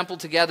 attending the temple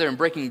together and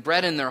breaking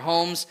bread in their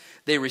homes,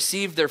 they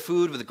received their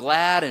food with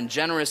glad and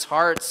generous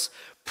hearts,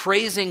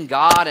 praising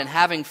God and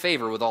having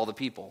favor with all the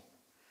people.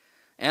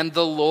 And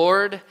the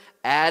Lord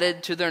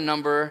added to their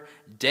number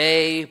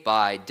day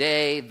by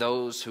day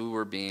those who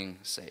were being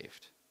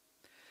saved.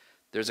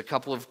 There's a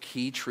couple of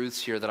key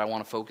truths here that I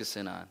want to focus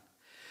in on.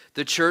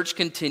 The church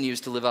continues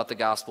to live out the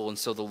gospel, and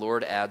so the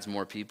Lord adds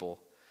more people.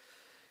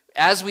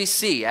 As we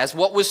see, as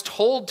what was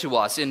told to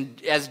us,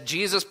 as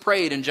Jesus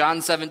prayed in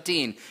John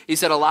 17, he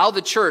said, allow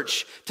the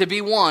church to be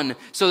one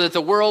so that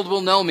the world will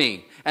know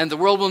me, and the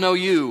world will know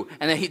you,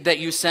 and that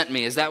you sent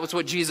me. Is that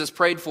what Jesus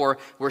prayed for?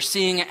 We're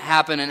seeing it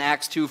happen in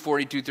Acts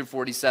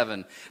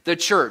 2:42-47. The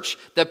church,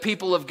 the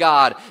people of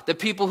God, the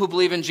people who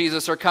believe in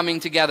Jesus are coming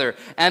together,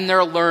 and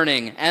they're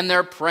learning, and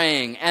they're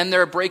praying, and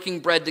they're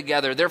breaking bread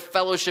together. They're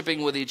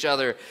fellowshipping with each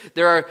other.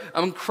 There are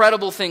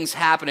incredible things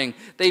happening.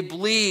 They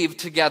believe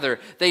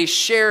together. They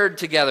shared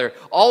together.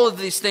 All of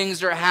these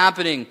things are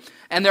happening.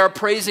 And they're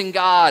praising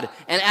God.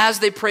 And as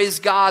they praise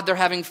God, they're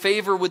having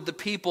favor with the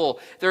people.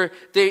 They're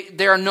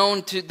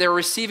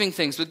receiving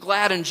things with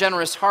glad and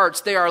generous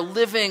hearts. They are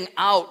living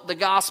out the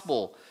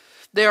gospel.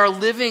 They are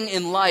living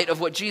in light of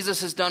what Jesus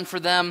has done for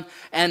them,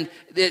 and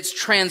it's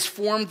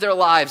transformed their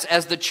lives.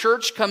 As the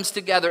church comes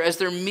together, as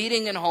they're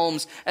meeting in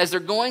homes, as they're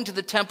going to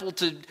the temple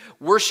to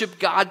worship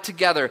God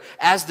together,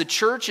 as the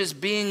church is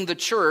being the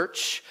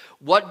church,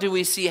 what do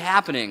we see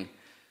happening?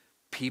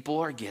 People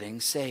are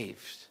getting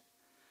saved.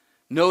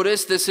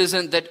 Notice this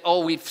isn't that,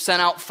 we've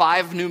sent out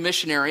 5 new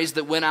missionaries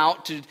that went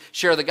out to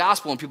share the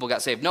gospel and people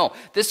got saved. No,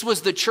 this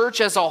was the church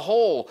as a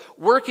whole,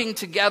 working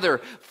together,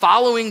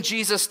 following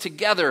Jesus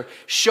together,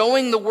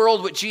 showing the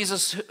world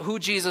who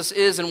Jesus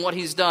is and what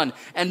he's done,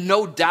 and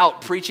no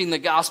doubt preaching the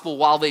gospel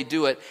while they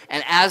do it.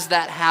 And as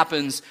that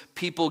happens,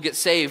 people get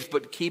saved.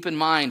 But keep in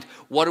mind,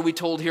 what are we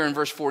told here in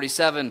verse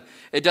 47?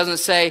 It doesn't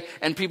say,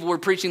 and people were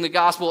preaching the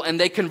gospel and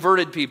they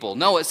converted people.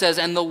 No, it says,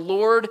 and the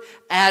Lord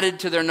added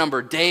to their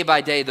number day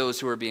by day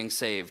those who are being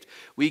saved.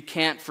 We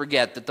can't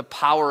forget that the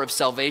power of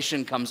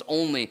salvation comes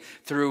only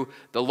through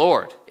the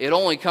Lord. It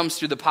only comes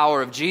through the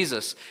power of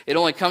Jesus. It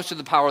only comes through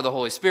the power of the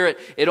Holy Spirit.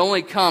 It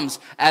only comes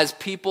as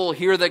people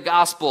hear the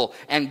gospel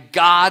and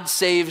God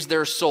saves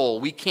their soul.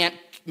 We can't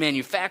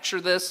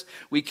manufacture this.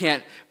 We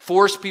can't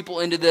force people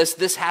into this.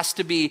 This has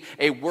to be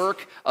a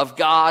work of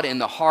God in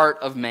the heart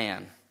of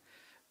man.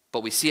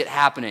 But we see it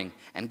happening,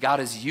 and God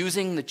is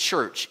using the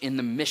church in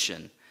the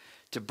mission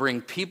to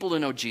bring people to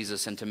know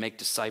Jesus and to make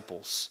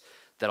disciples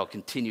that'll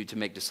continue to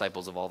make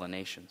disciples of all the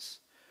nations.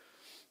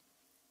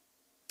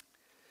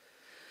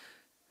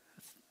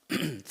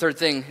 Third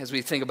thing, as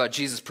we think about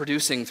Jesus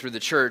producing through the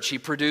church, he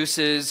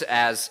produces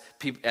as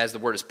the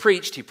word is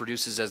preached. He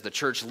produces as the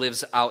church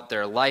lives out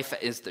their life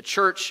as the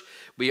church.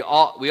 We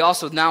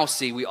also now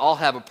see we all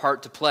have a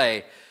part to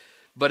play,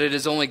 but it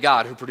is only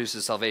God who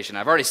produces salvation.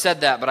 I've already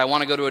said that, but I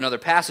want to go to another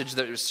passage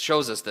that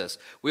shows us this.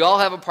 We all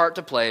have a part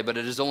to play, but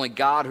it is only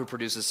God who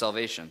produces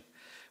salvation.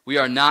 We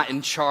are not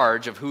in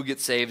charge of who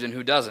gets saved and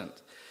who doesn't.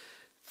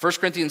 1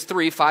 Corinthians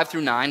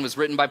 3:5-9 was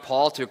written by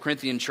Paul to a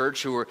Corinthian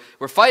church who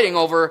were fighting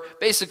over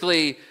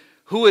basically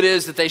who it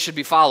is that they should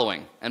be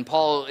following. And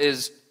Paul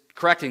is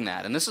correcting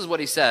that. And this is what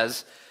he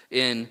says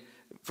in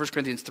 1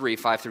 Corinthians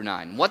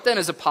 3:5-9. What then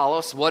is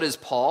Apollos? What is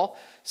Paul?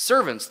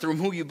 Servants through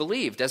whom you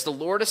believed, as the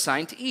Lord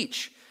assigned to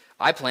each.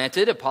 I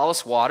planted,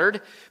 Apollos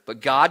watered, but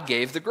God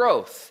gave the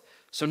growth.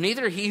 So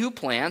neither he who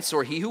plants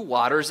or he who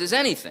waters is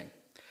anything,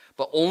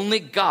 but only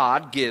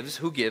God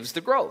who gives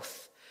the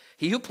growth.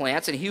 He who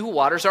plants and he who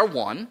waters are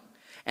one,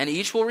 and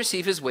each will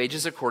receive his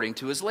wages according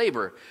to his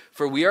labor.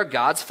 For we are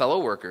God's fellow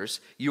workers.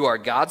 You are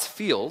God's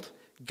field,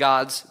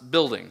 God's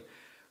building.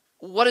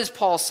 What is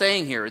Paul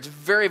saying here? It's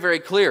very, very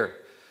clear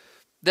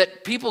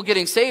that people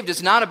getting saved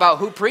is not about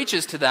who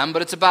preaches to them,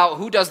 but it's about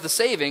who does the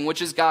saving,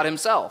 which is God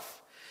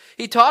himself.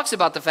 He talks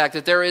about the fact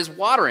that there is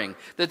watering,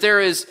 that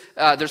there's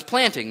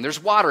planting,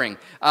 there's watering.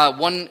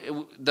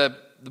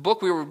 The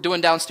book we were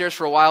doing downstairs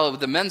for a while with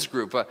the men's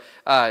group,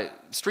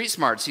 Street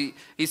Smarts, he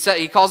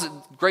calls it,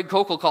 Greg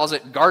Kokel calls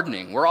it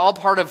gardening. We're all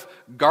part of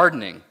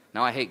gardening.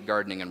 Now I hate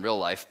gardening in real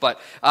life,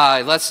 but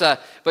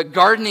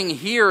gardening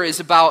here is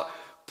about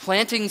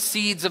planting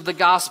seeds of the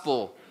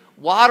gospel,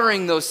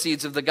 watering those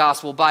seeds of the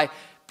gospel by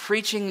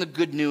preaching the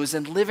good news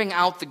and living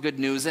out the good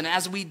news. And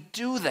as we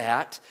do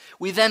that,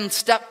 we then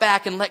step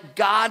back and let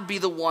God be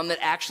the one that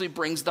actually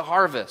brings the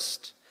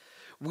harvest.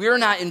 We're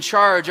not in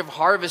charge of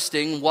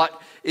harvesting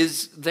what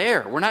is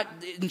there. We're not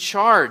in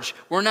charge.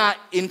 We're not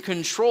in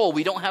control.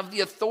 We don't have the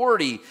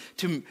authority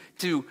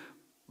to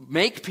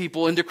make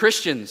people into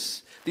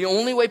Christians. The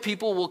only way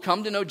people will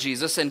come to know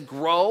Jesus and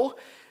grow,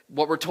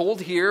 what we're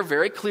told here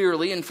very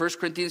clearly in 1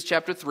 Corinthians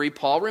chapter 3,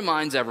 Paul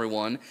reminds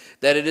everyone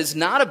that it is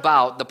not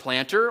about the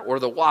planter or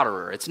the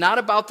waterer. It's not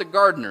about the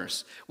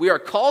gardeners. We are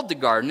called to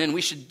garden, and we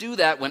should do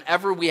that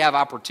whenever we have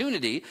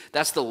opportunity.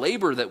 That's the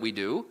labor that we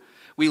do.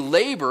 We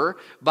labor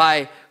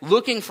by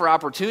looking for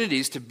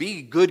opportunities to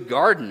be good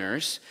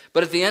gardeners,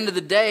 but at the end of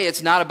the day,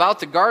 it's not about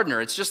the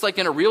gardener. It's just like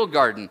in a real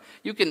garden.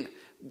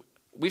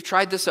 We've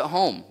tried this at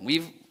home.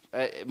 We've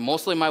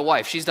mostly my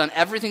wife. She's done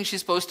everything she's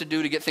supposed to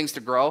do to get things to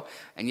grow,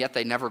 and yet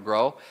they never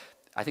grow.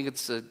 I think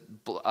it's a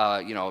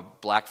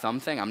black thumb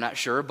thing. I'm not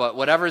sure, but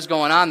whatever is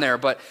going on there.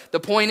 But the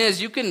point is,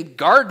 you can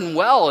garden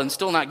well and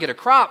still not get a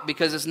crop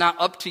because it's not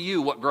up to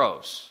you what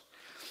grows.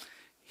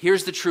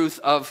 Here's the truth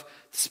of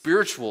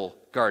spiritual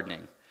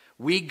gardening.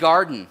 We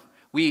garden,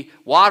 we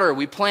water,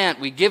 we plant,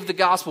 we give the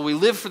gospel, we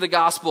live for the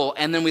gospel,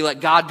 and then we let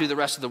God do the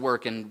rest of the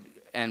work,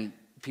 and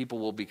people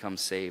will become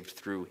saved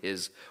through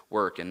his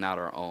work and not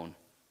our own.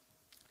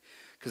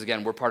 Because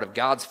again, we're part of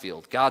God's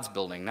field, God's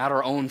building, not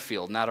our own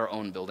field, not our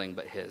own building,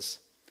 but his.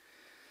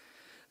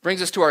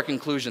 Brings us to our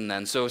conclusion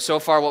then. So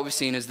far what we've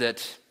seen is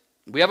that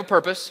we have a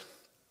purpose,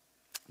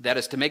 that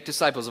is to make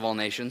disciples of all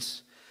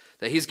nations,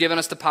 that he's given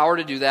us the power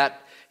to do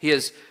that. He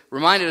has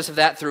reminded us of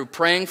that through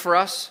praying for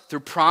us,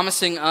 through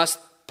promising us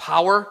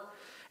power,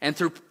 and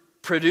through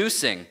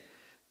producing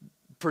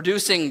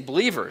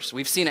believers.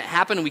 We've seen it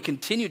happen, and we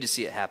continue to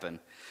see it happen.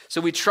 So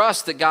we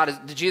trust that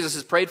Jesus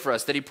has prayed for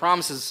us, that he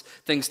promises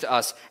things to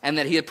us, and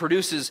that he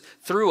produces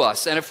through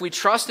us. And if we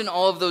trust in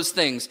all of those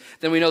things,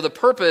 then we know the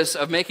purpose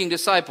of making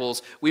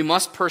disciples, we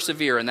must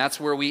persevere, and that's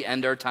where we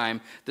end our time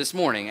this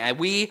morning. And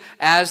we,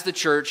 as the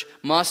church,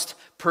 must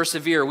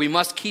persevere. We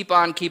must keep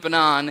on keeping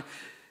on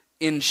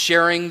in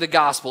sharing the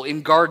gospel,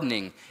 in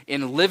gardening,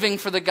 in living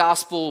for the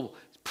gospel,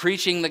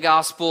 preaching the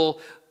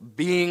gospel,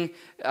 being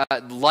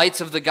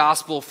lights of the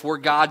gospel for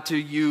God to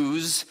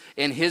use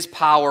in his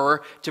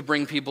power to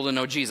bring people to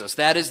know Jesus.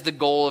 That is the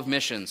goal of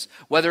missions.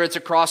 Whether it's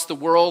across the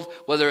world,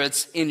 whether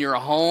it's in your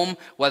home,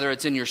 whether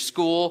it's in your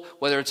school,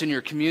 whether it's in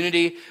your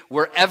community,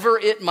 wherever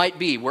it might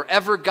be,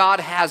 wherever God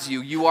has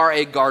you, you are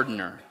a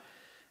gardener.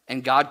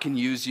 And God can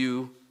use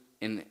you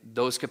in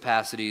those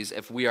capacities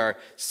if we are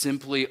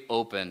simply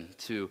open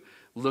to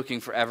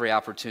looking for every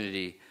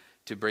opportunity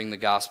to bring the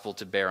gospel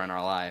to bear in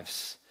our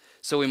lives.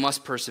 So we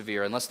must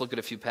persevere, and let's look at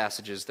a few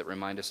passages that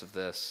remind us of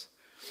this.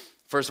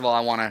 First of all, I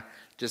want to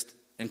just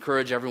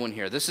encourage everyone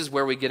here. This is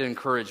where we get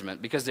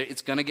encouragement, because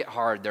it's going to get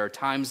hard. There are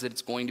times that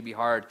it's going to be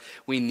hard.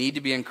 We need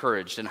to be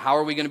encouraged. And how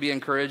are we going to be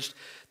encouraged?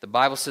 The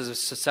Bible says there's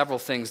several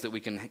things that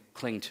we can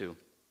cling to.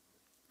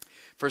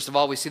 First of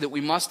all, we see that we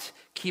must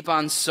keep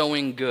on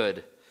sowing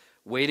good,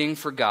 waiting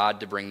for God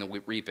to bring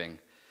the reaping.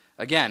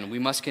 Again, we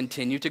must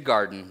continue to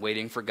garden,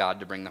 waiting for God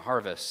to bring the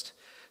harvest.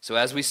 So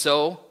as we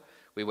sow,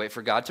 we wait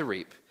for God to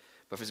reap.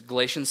 But for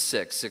Galatians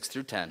 6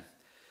 through 10,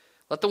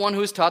 let the one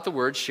who is taught the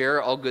word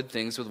share all good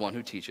things with one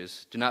who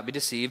teaches. Do not be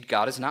deceived,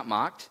 God is not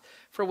mocked.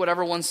 For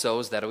whatever one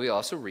sows, that will he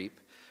also reap.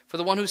 For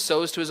the one who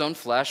sows to his own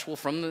flesh will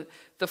from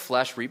the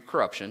flesh reap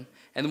corruption,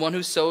 and the one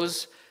who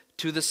sows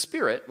to the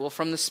Spirit will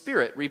from the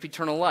Spirit reap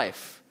eternal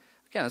life.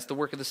 Again, that's the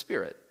work of the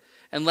Spirit.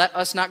 And let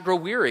us not grow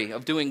weary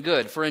of doing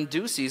good, for in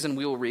due season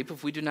we will reap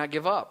if we do not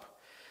give up.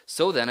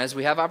 So then, as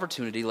we have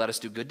opportunity, let us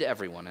do good to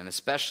everyone, and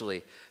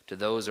especially to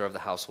those who are of the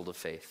household of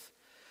faith.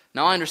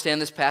 Now, I understand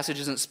this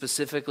passage isn't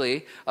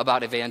specifically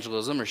about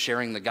evangelism or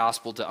sharing the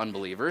gospel to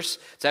unbelievers.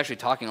 It's actually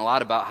talking a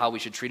lot about how we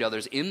should treat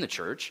others in the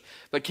church.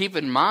 But keep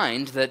in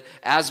mind that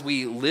as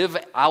we live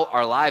out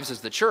our lives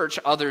as the church,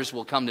 others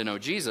will come to know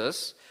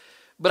Jesus.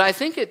 But I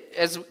think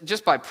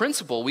just by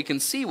principle, we can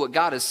see what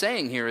God is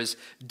saying here is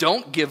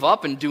don't give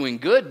up in doing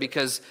good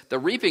because the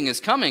reaping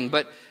is coming.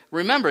 But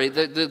remember,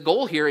 the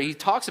goal here, he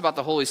talks about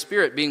the Holy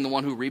Spirit being the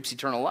one who reaps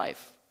eternal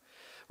life.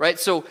 Right?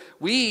 So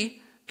we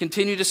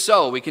continue to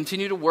sow. We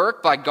continue to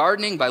work by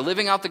gardening, by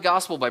living out the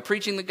gospel, by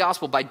preaching the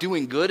gospel, by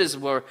doing good, as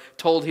we're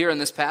told here in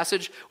this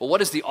passage. Well,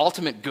 what is the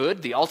ultimate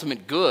good? The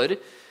ultimate good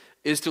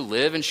is to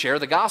live and share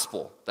the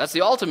gospel. That's the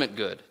ultimate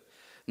good.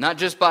 Not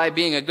just by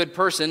being a good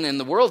person in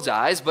the world's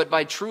eyes, but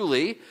by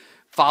truly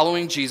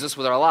following Jesus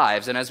with our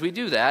lives. And as we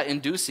do that, in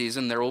due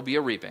season, there will be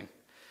a reaping.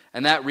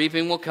 And that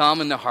reaping will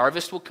come and the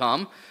harvest will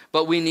come,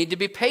 but we need to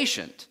be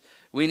patient.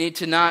 We need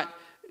to not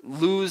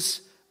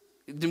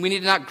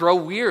grow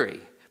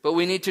weary. But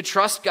we need to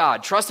trust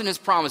God, trust in his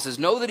promises,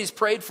 know that he's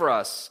prayed for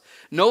us,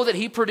 know that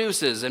he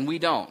produces and we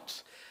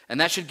don't. And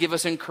that should give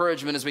us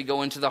encouragement as we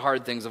go into the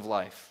hard things of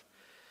life.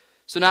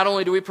 So not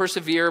only do we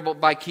persevere,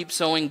 but by keep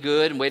sowing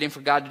good and waiting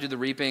for God to do the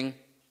reaping,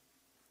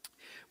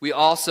 we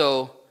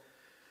also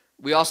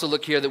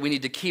look here that we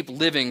need to keep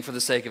living for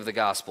the sake of the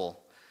gospel.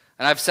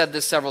 And I've said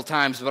this several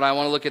times, but I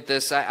want to look at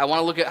this. I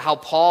want to look at how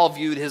Paul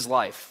viewed his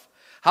life.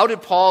 How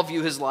did Paul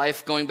view his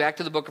life? Going back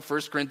to the book of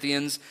 1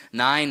 Corinthians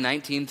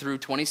 9:19 through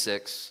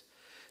 26.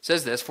 It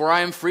says this, For though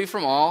I am free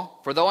from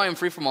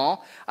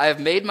all, I have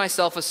made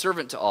myself a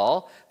servant to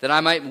all, that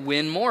I might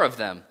win more of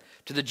them.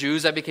 To the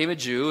Jews I became a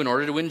Jew in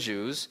order to win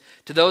Jews.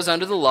 To those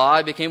under the law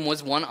I became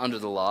as one under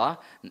the law,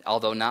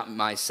 although not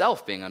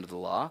myself being under the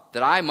law,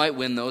 that I might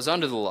win those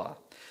under the law.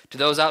 To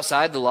those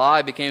outside the law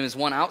I became as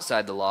one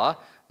outside the law,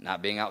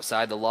 not being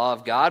outside the law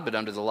of God, but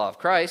under the law of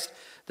Christ,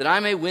 that I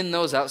may win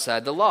those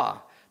outside the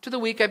law. To the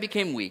weak I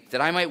became weak,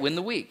 that I might win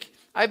the weak.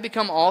 I have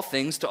become all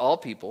things to all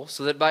people,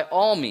 so that by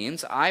all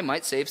means I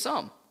might save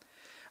some.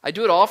 I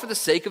do it all for the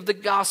sake of the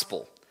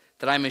gospel,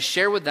 that I may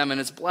share with them in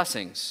its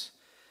blessings.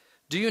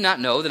 Do you not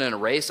know that in a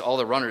race all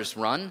the runners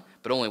run,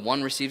 but only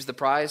one receives the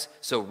prize?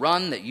 So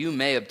run that you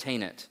may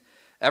obtain it.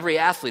 Every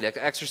athlete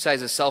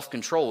exercises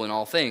self-control in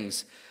all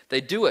things. They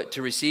do it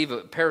to receive a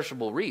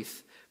perishable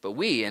wreath, but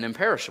we an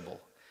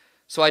imperishable.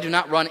 So I do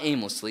not run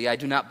aimlessly. I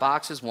do not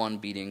box as one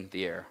beating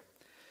the air.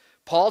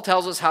 Paul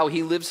tells us how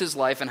he lives his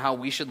life and how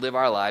we should live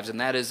our lives, and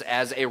that is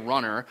as a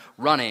runner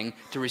running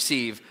to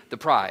receive the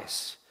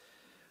prize.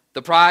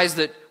 The prize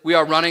that we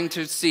are running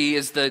to see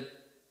is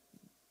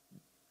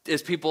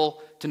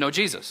people to know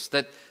Jesus,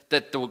 that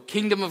the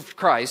kingdom of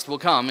Christ will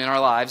come in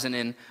our lives and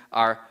in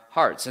our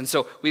hearts. And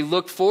so we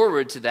look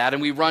forward to that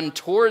and we run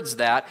towards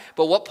that.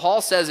 But what Paul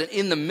says,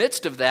 in the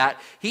midst of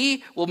that,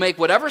 he will make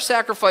whatever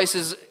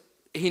sacrifices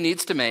he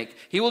needs to make.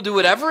 He will do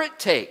whatever it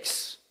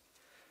takes.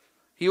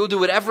 He will do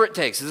whatever it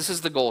takes. This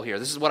is the goal here.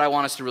 This is what I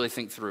want us to really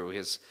think through,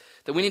 is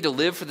that we need to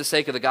live for the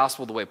sake of the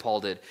gospel the way Paul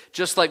did.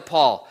 Just like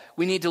Paul,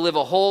 we need to live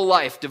a whole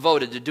life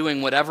devoted to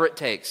doing whatever it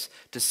takes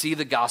to see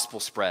the gospel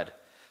spread.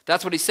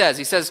 That's what he says.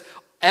 He says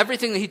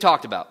everything that he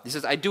talked about. He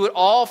says, I do it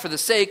all for the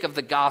sake of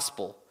the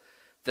gospel,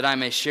 that I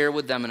may share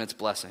with them in its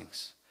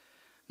blessings.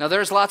 Now,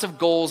 there's lots of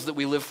goals that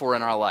we live for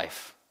in our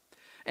life.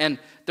 And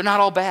they're not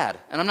all bad.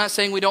 And I'm not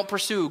saying we don't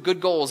pursue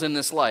good goals in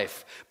this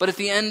life. But at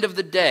the end of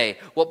the day,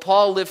 what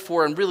Paul lived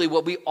for, and really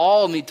what we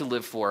all need to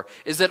live for,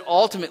 is that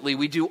ultimately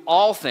we do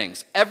all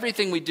things.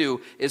 Everything we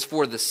do is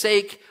for the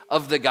sake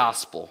of the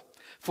gospel,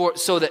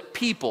 so that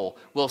people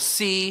will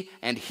see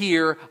and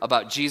hear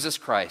about Jesus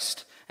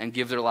Christ and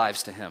give their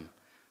lives to him.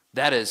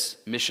 That is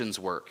missions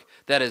work.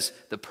 That is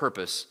the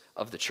purpose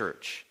of the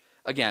church.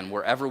 Again,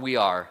 wherever we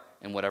are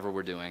and whatever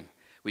we're doing,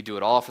 we do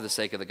it all for the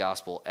sake of the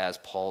gospel, as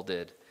Paul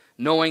did,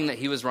 knowing that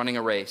he was running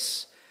a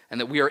race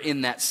and that we are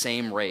in that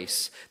same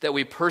race, that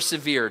we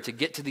persevere to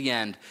get to the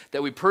end,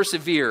 that we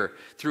persevere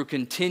through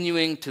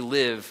continuing to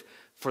live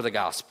for the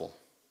gospel.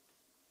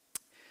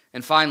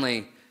 And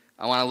finally,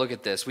 I want to look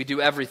at this. We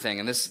do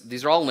everything, and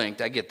these are all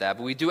linked, I get that,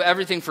 but we do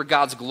everything for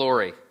God's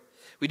glory.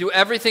 We do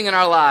everything in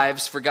our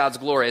lives for God's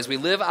glory. As we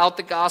live out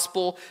the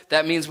gospel,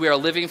 that means we are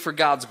living for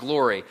God's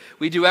glory.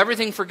 We do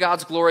everything for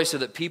God's glory so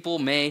that people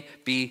may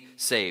be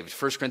saved.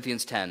 1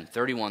 Corinthians 10,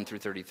 31 through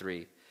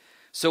 33.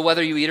 So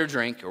whether you eat or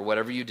drink or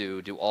whatever you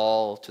do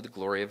all to the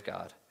glory of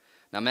God.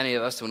 Now, many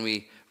of us, when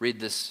we read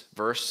this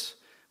verse,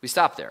 we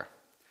stop there.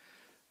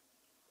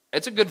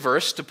 It's a good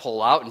verse to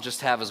pull out and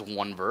just have as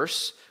one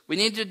verse. We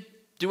need to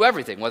do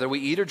everything, whether we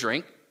eat or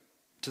drink,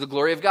 to the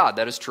glory of God.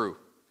 That is true.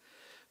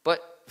 But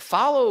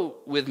follow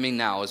with me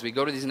now as we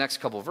go to these next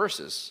couple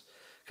verses.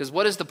 Because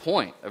what is the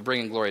point of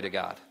bringing glory to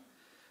God?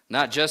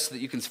 Not just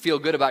that you can feel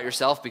good about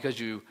yourself because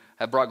you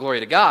have brought glory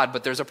to God,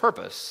 but there's a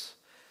purpose.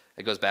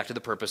 It goes back to the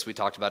purpose we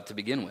talked about to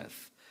begin with.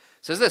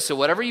 It says this, so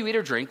whatever you eat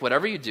or drink,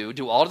 whatever you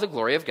do all to the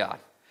glory of God.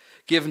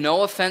 Give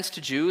no offense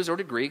to Jews or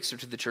to Greeks or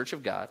to the church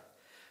of God,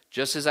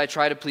 just as I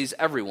try to please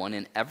everyone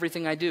in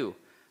everything I do,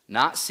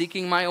 not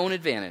seeking my own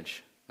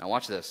advantage. Now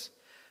watch this.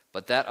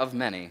 But that of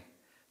many,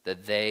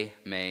 that they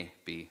may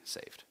be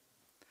saved.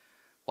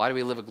 Why do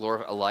we live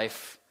a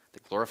life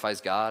that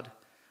glorifies God?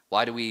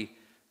 Why do we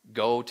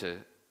go to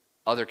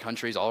other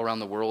countries all around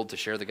the world to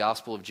share the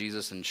gospel of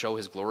Jesus and show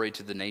his glory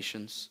to the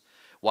nations?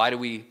 Why do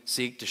we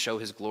seek to show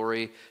his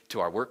glory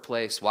to our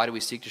workplace? Why do we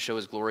seek to show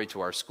his glory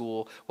to our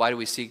school? Why do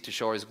we seek to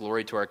show his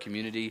glory to our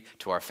community,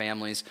 to our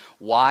families?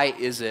 Why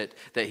is it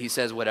that he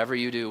says, whatever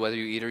you do, whether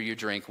you eat or you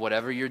drink,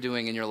 whatever you're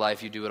doing in your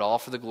life, you do it all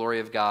for the glory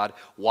of God?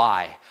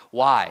 Why?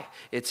 Why?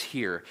 It's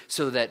here,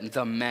 so that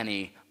the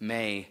many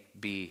may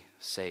be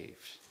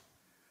saved.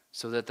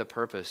 So that the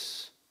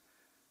purpose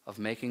of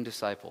making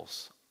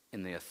disciples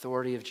in the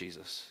authority of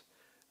Jesus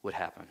would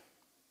happen.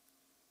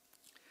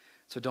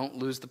 So don't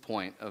lose the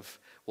point of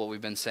what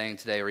we've been saying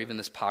today, or even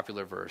this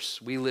popular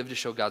verse. We live to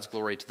show God's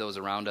glory to those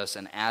around us,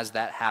 and as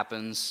that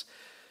happens,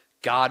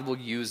 God will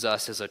use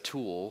us as a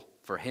tool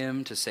for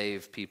him to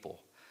save people.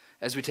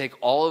 As we take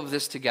all of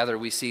this together,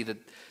 we see that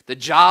the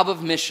job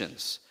of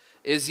missions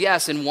is,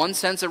 yes, in one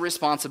sense, a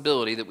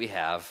responsibility that we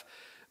have,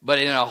 but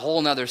in a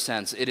whole nother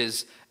sense, it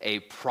is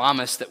a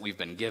promise that we've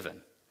been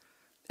given.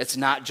 It's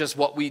not just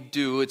what we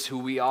do, it's who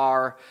we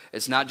are.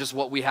 It's not just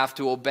what we have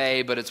to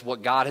obey, but it's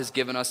what God has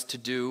given us to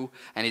do,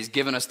 and he's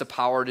given us the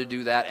power to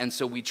do that, and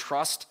so we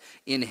trust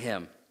in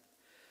him.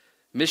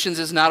 Missions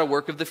is not a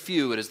work of the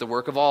few, it is the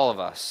work of all of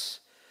us.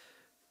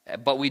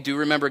 But we do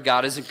remember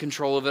God is in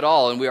control of it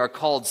all, and we are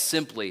called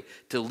simply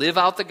to live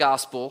out the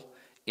gospel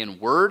in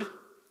word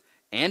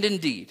and in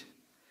deed.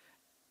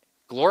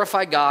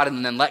 Glorify God,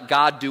 and then let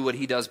God do what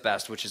he does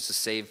best, which is to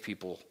save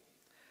people.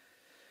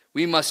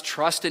 We must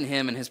trust in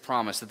him and his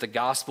promise that the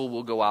gospel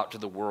will go out to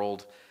the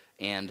world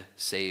and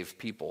save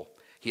people.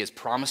 He has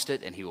promised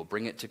it, and he will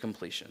bring it to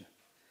completion.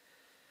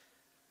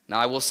 Now,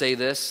 I will say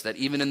this, that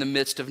even in the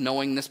midst of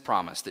knowing this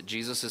promise, that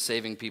Jesus is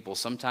saving people,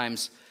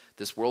 sometimes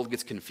this world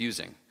gets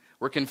confusing.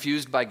 We're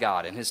confused by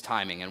God and his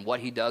timing and what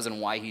he does and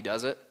why he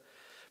does it.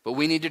 But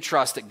we need to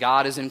trust that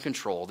God is in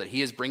control, that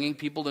he is bringing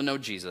people to know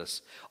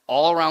Jesus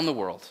all around the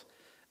world,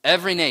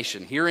 every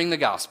nation hearing the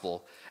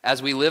gospel, As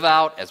we live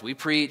out, as we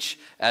preach,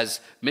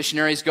 as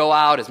missionaries go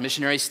out, as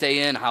missionaries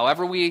stay in,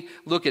 however we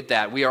look at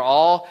that, we are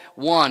all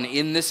one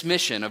in this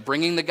mission of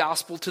bringing the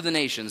gospel to the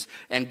nations,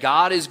 and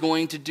God is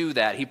going to do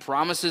that. He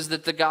promises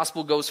that the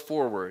gospel goes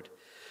forward,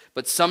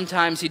 but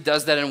sometimes he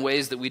does that in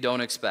ways that we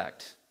don't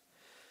expect.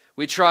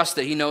 We trust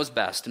that he knows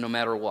best no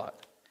matter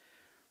what,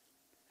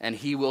 and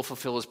he will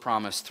fulfill his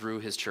promise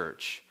through his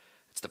church.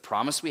 It's the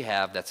promise we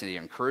have. That's the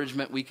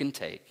encouragement we can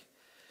take.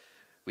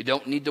 We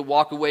don't need to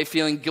walk away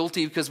feeling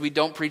guilty because we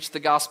don't preach the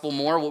gospel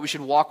more. What we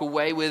should walk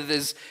away with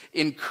is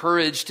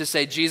encouraged to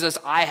say, Jesus,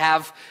 I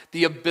have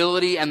the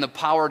ability and the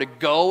power to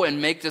go and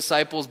make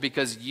disciples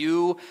because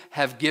you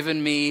have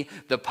given me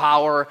the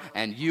power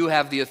and you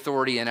have the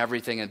authority and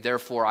everything, and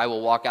therefore I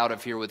will walk out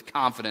of here with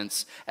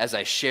confidence as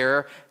I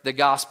share the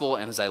gospel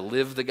and as I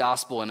live the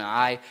gospel, and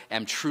I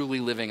am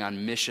truly living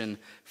on mission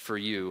for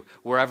you.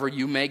 Wherever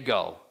you may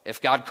go, if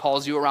God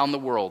calls you around the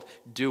world,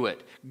 do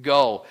it.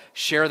 Go,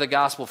 share the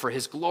gospel for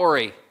his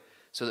glory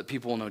so that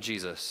people will know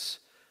Jesus.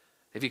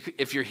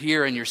 If you're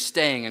here and you're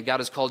staying and God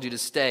has called you to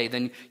stay,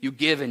 then you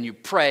give and you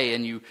pray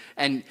and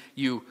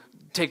you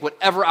take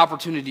whatever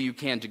opportunity you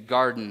can to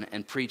garden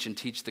and preach and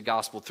teach the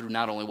gospel through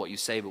not only what you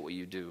say but what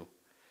you do.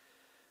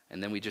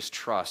 And then we just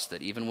trust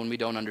that even when we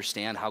don't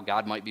understand how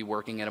God might be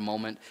working at a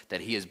moment, that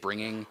he is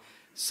bringing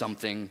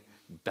something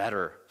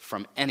better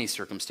from any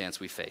circumstance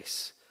we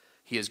face.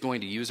 He is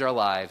going to use our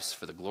lives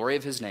for the glory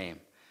of his name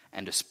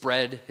and to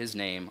spread his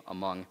name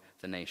among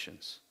the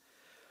nations.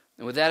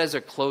 And with that as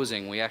a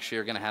closing, we actually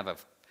are going to have a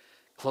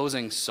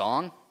closing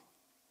song.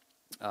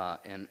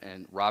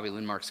 And Robbie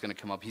Lindmark's going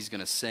to come up. He's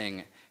going to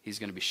sing. He's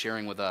going to be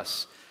sharing with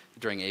us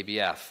during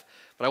ABF.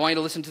 But I want you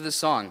to listen to this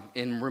song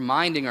in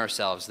reminding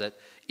ourselves that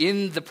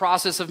in the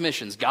process of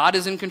missions, God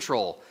is in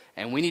control,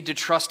 and we need to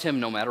trust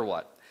him no matter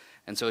what.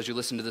 And so as you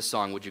listen to this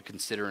song, would you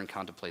consider and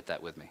contemplate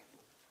that with me?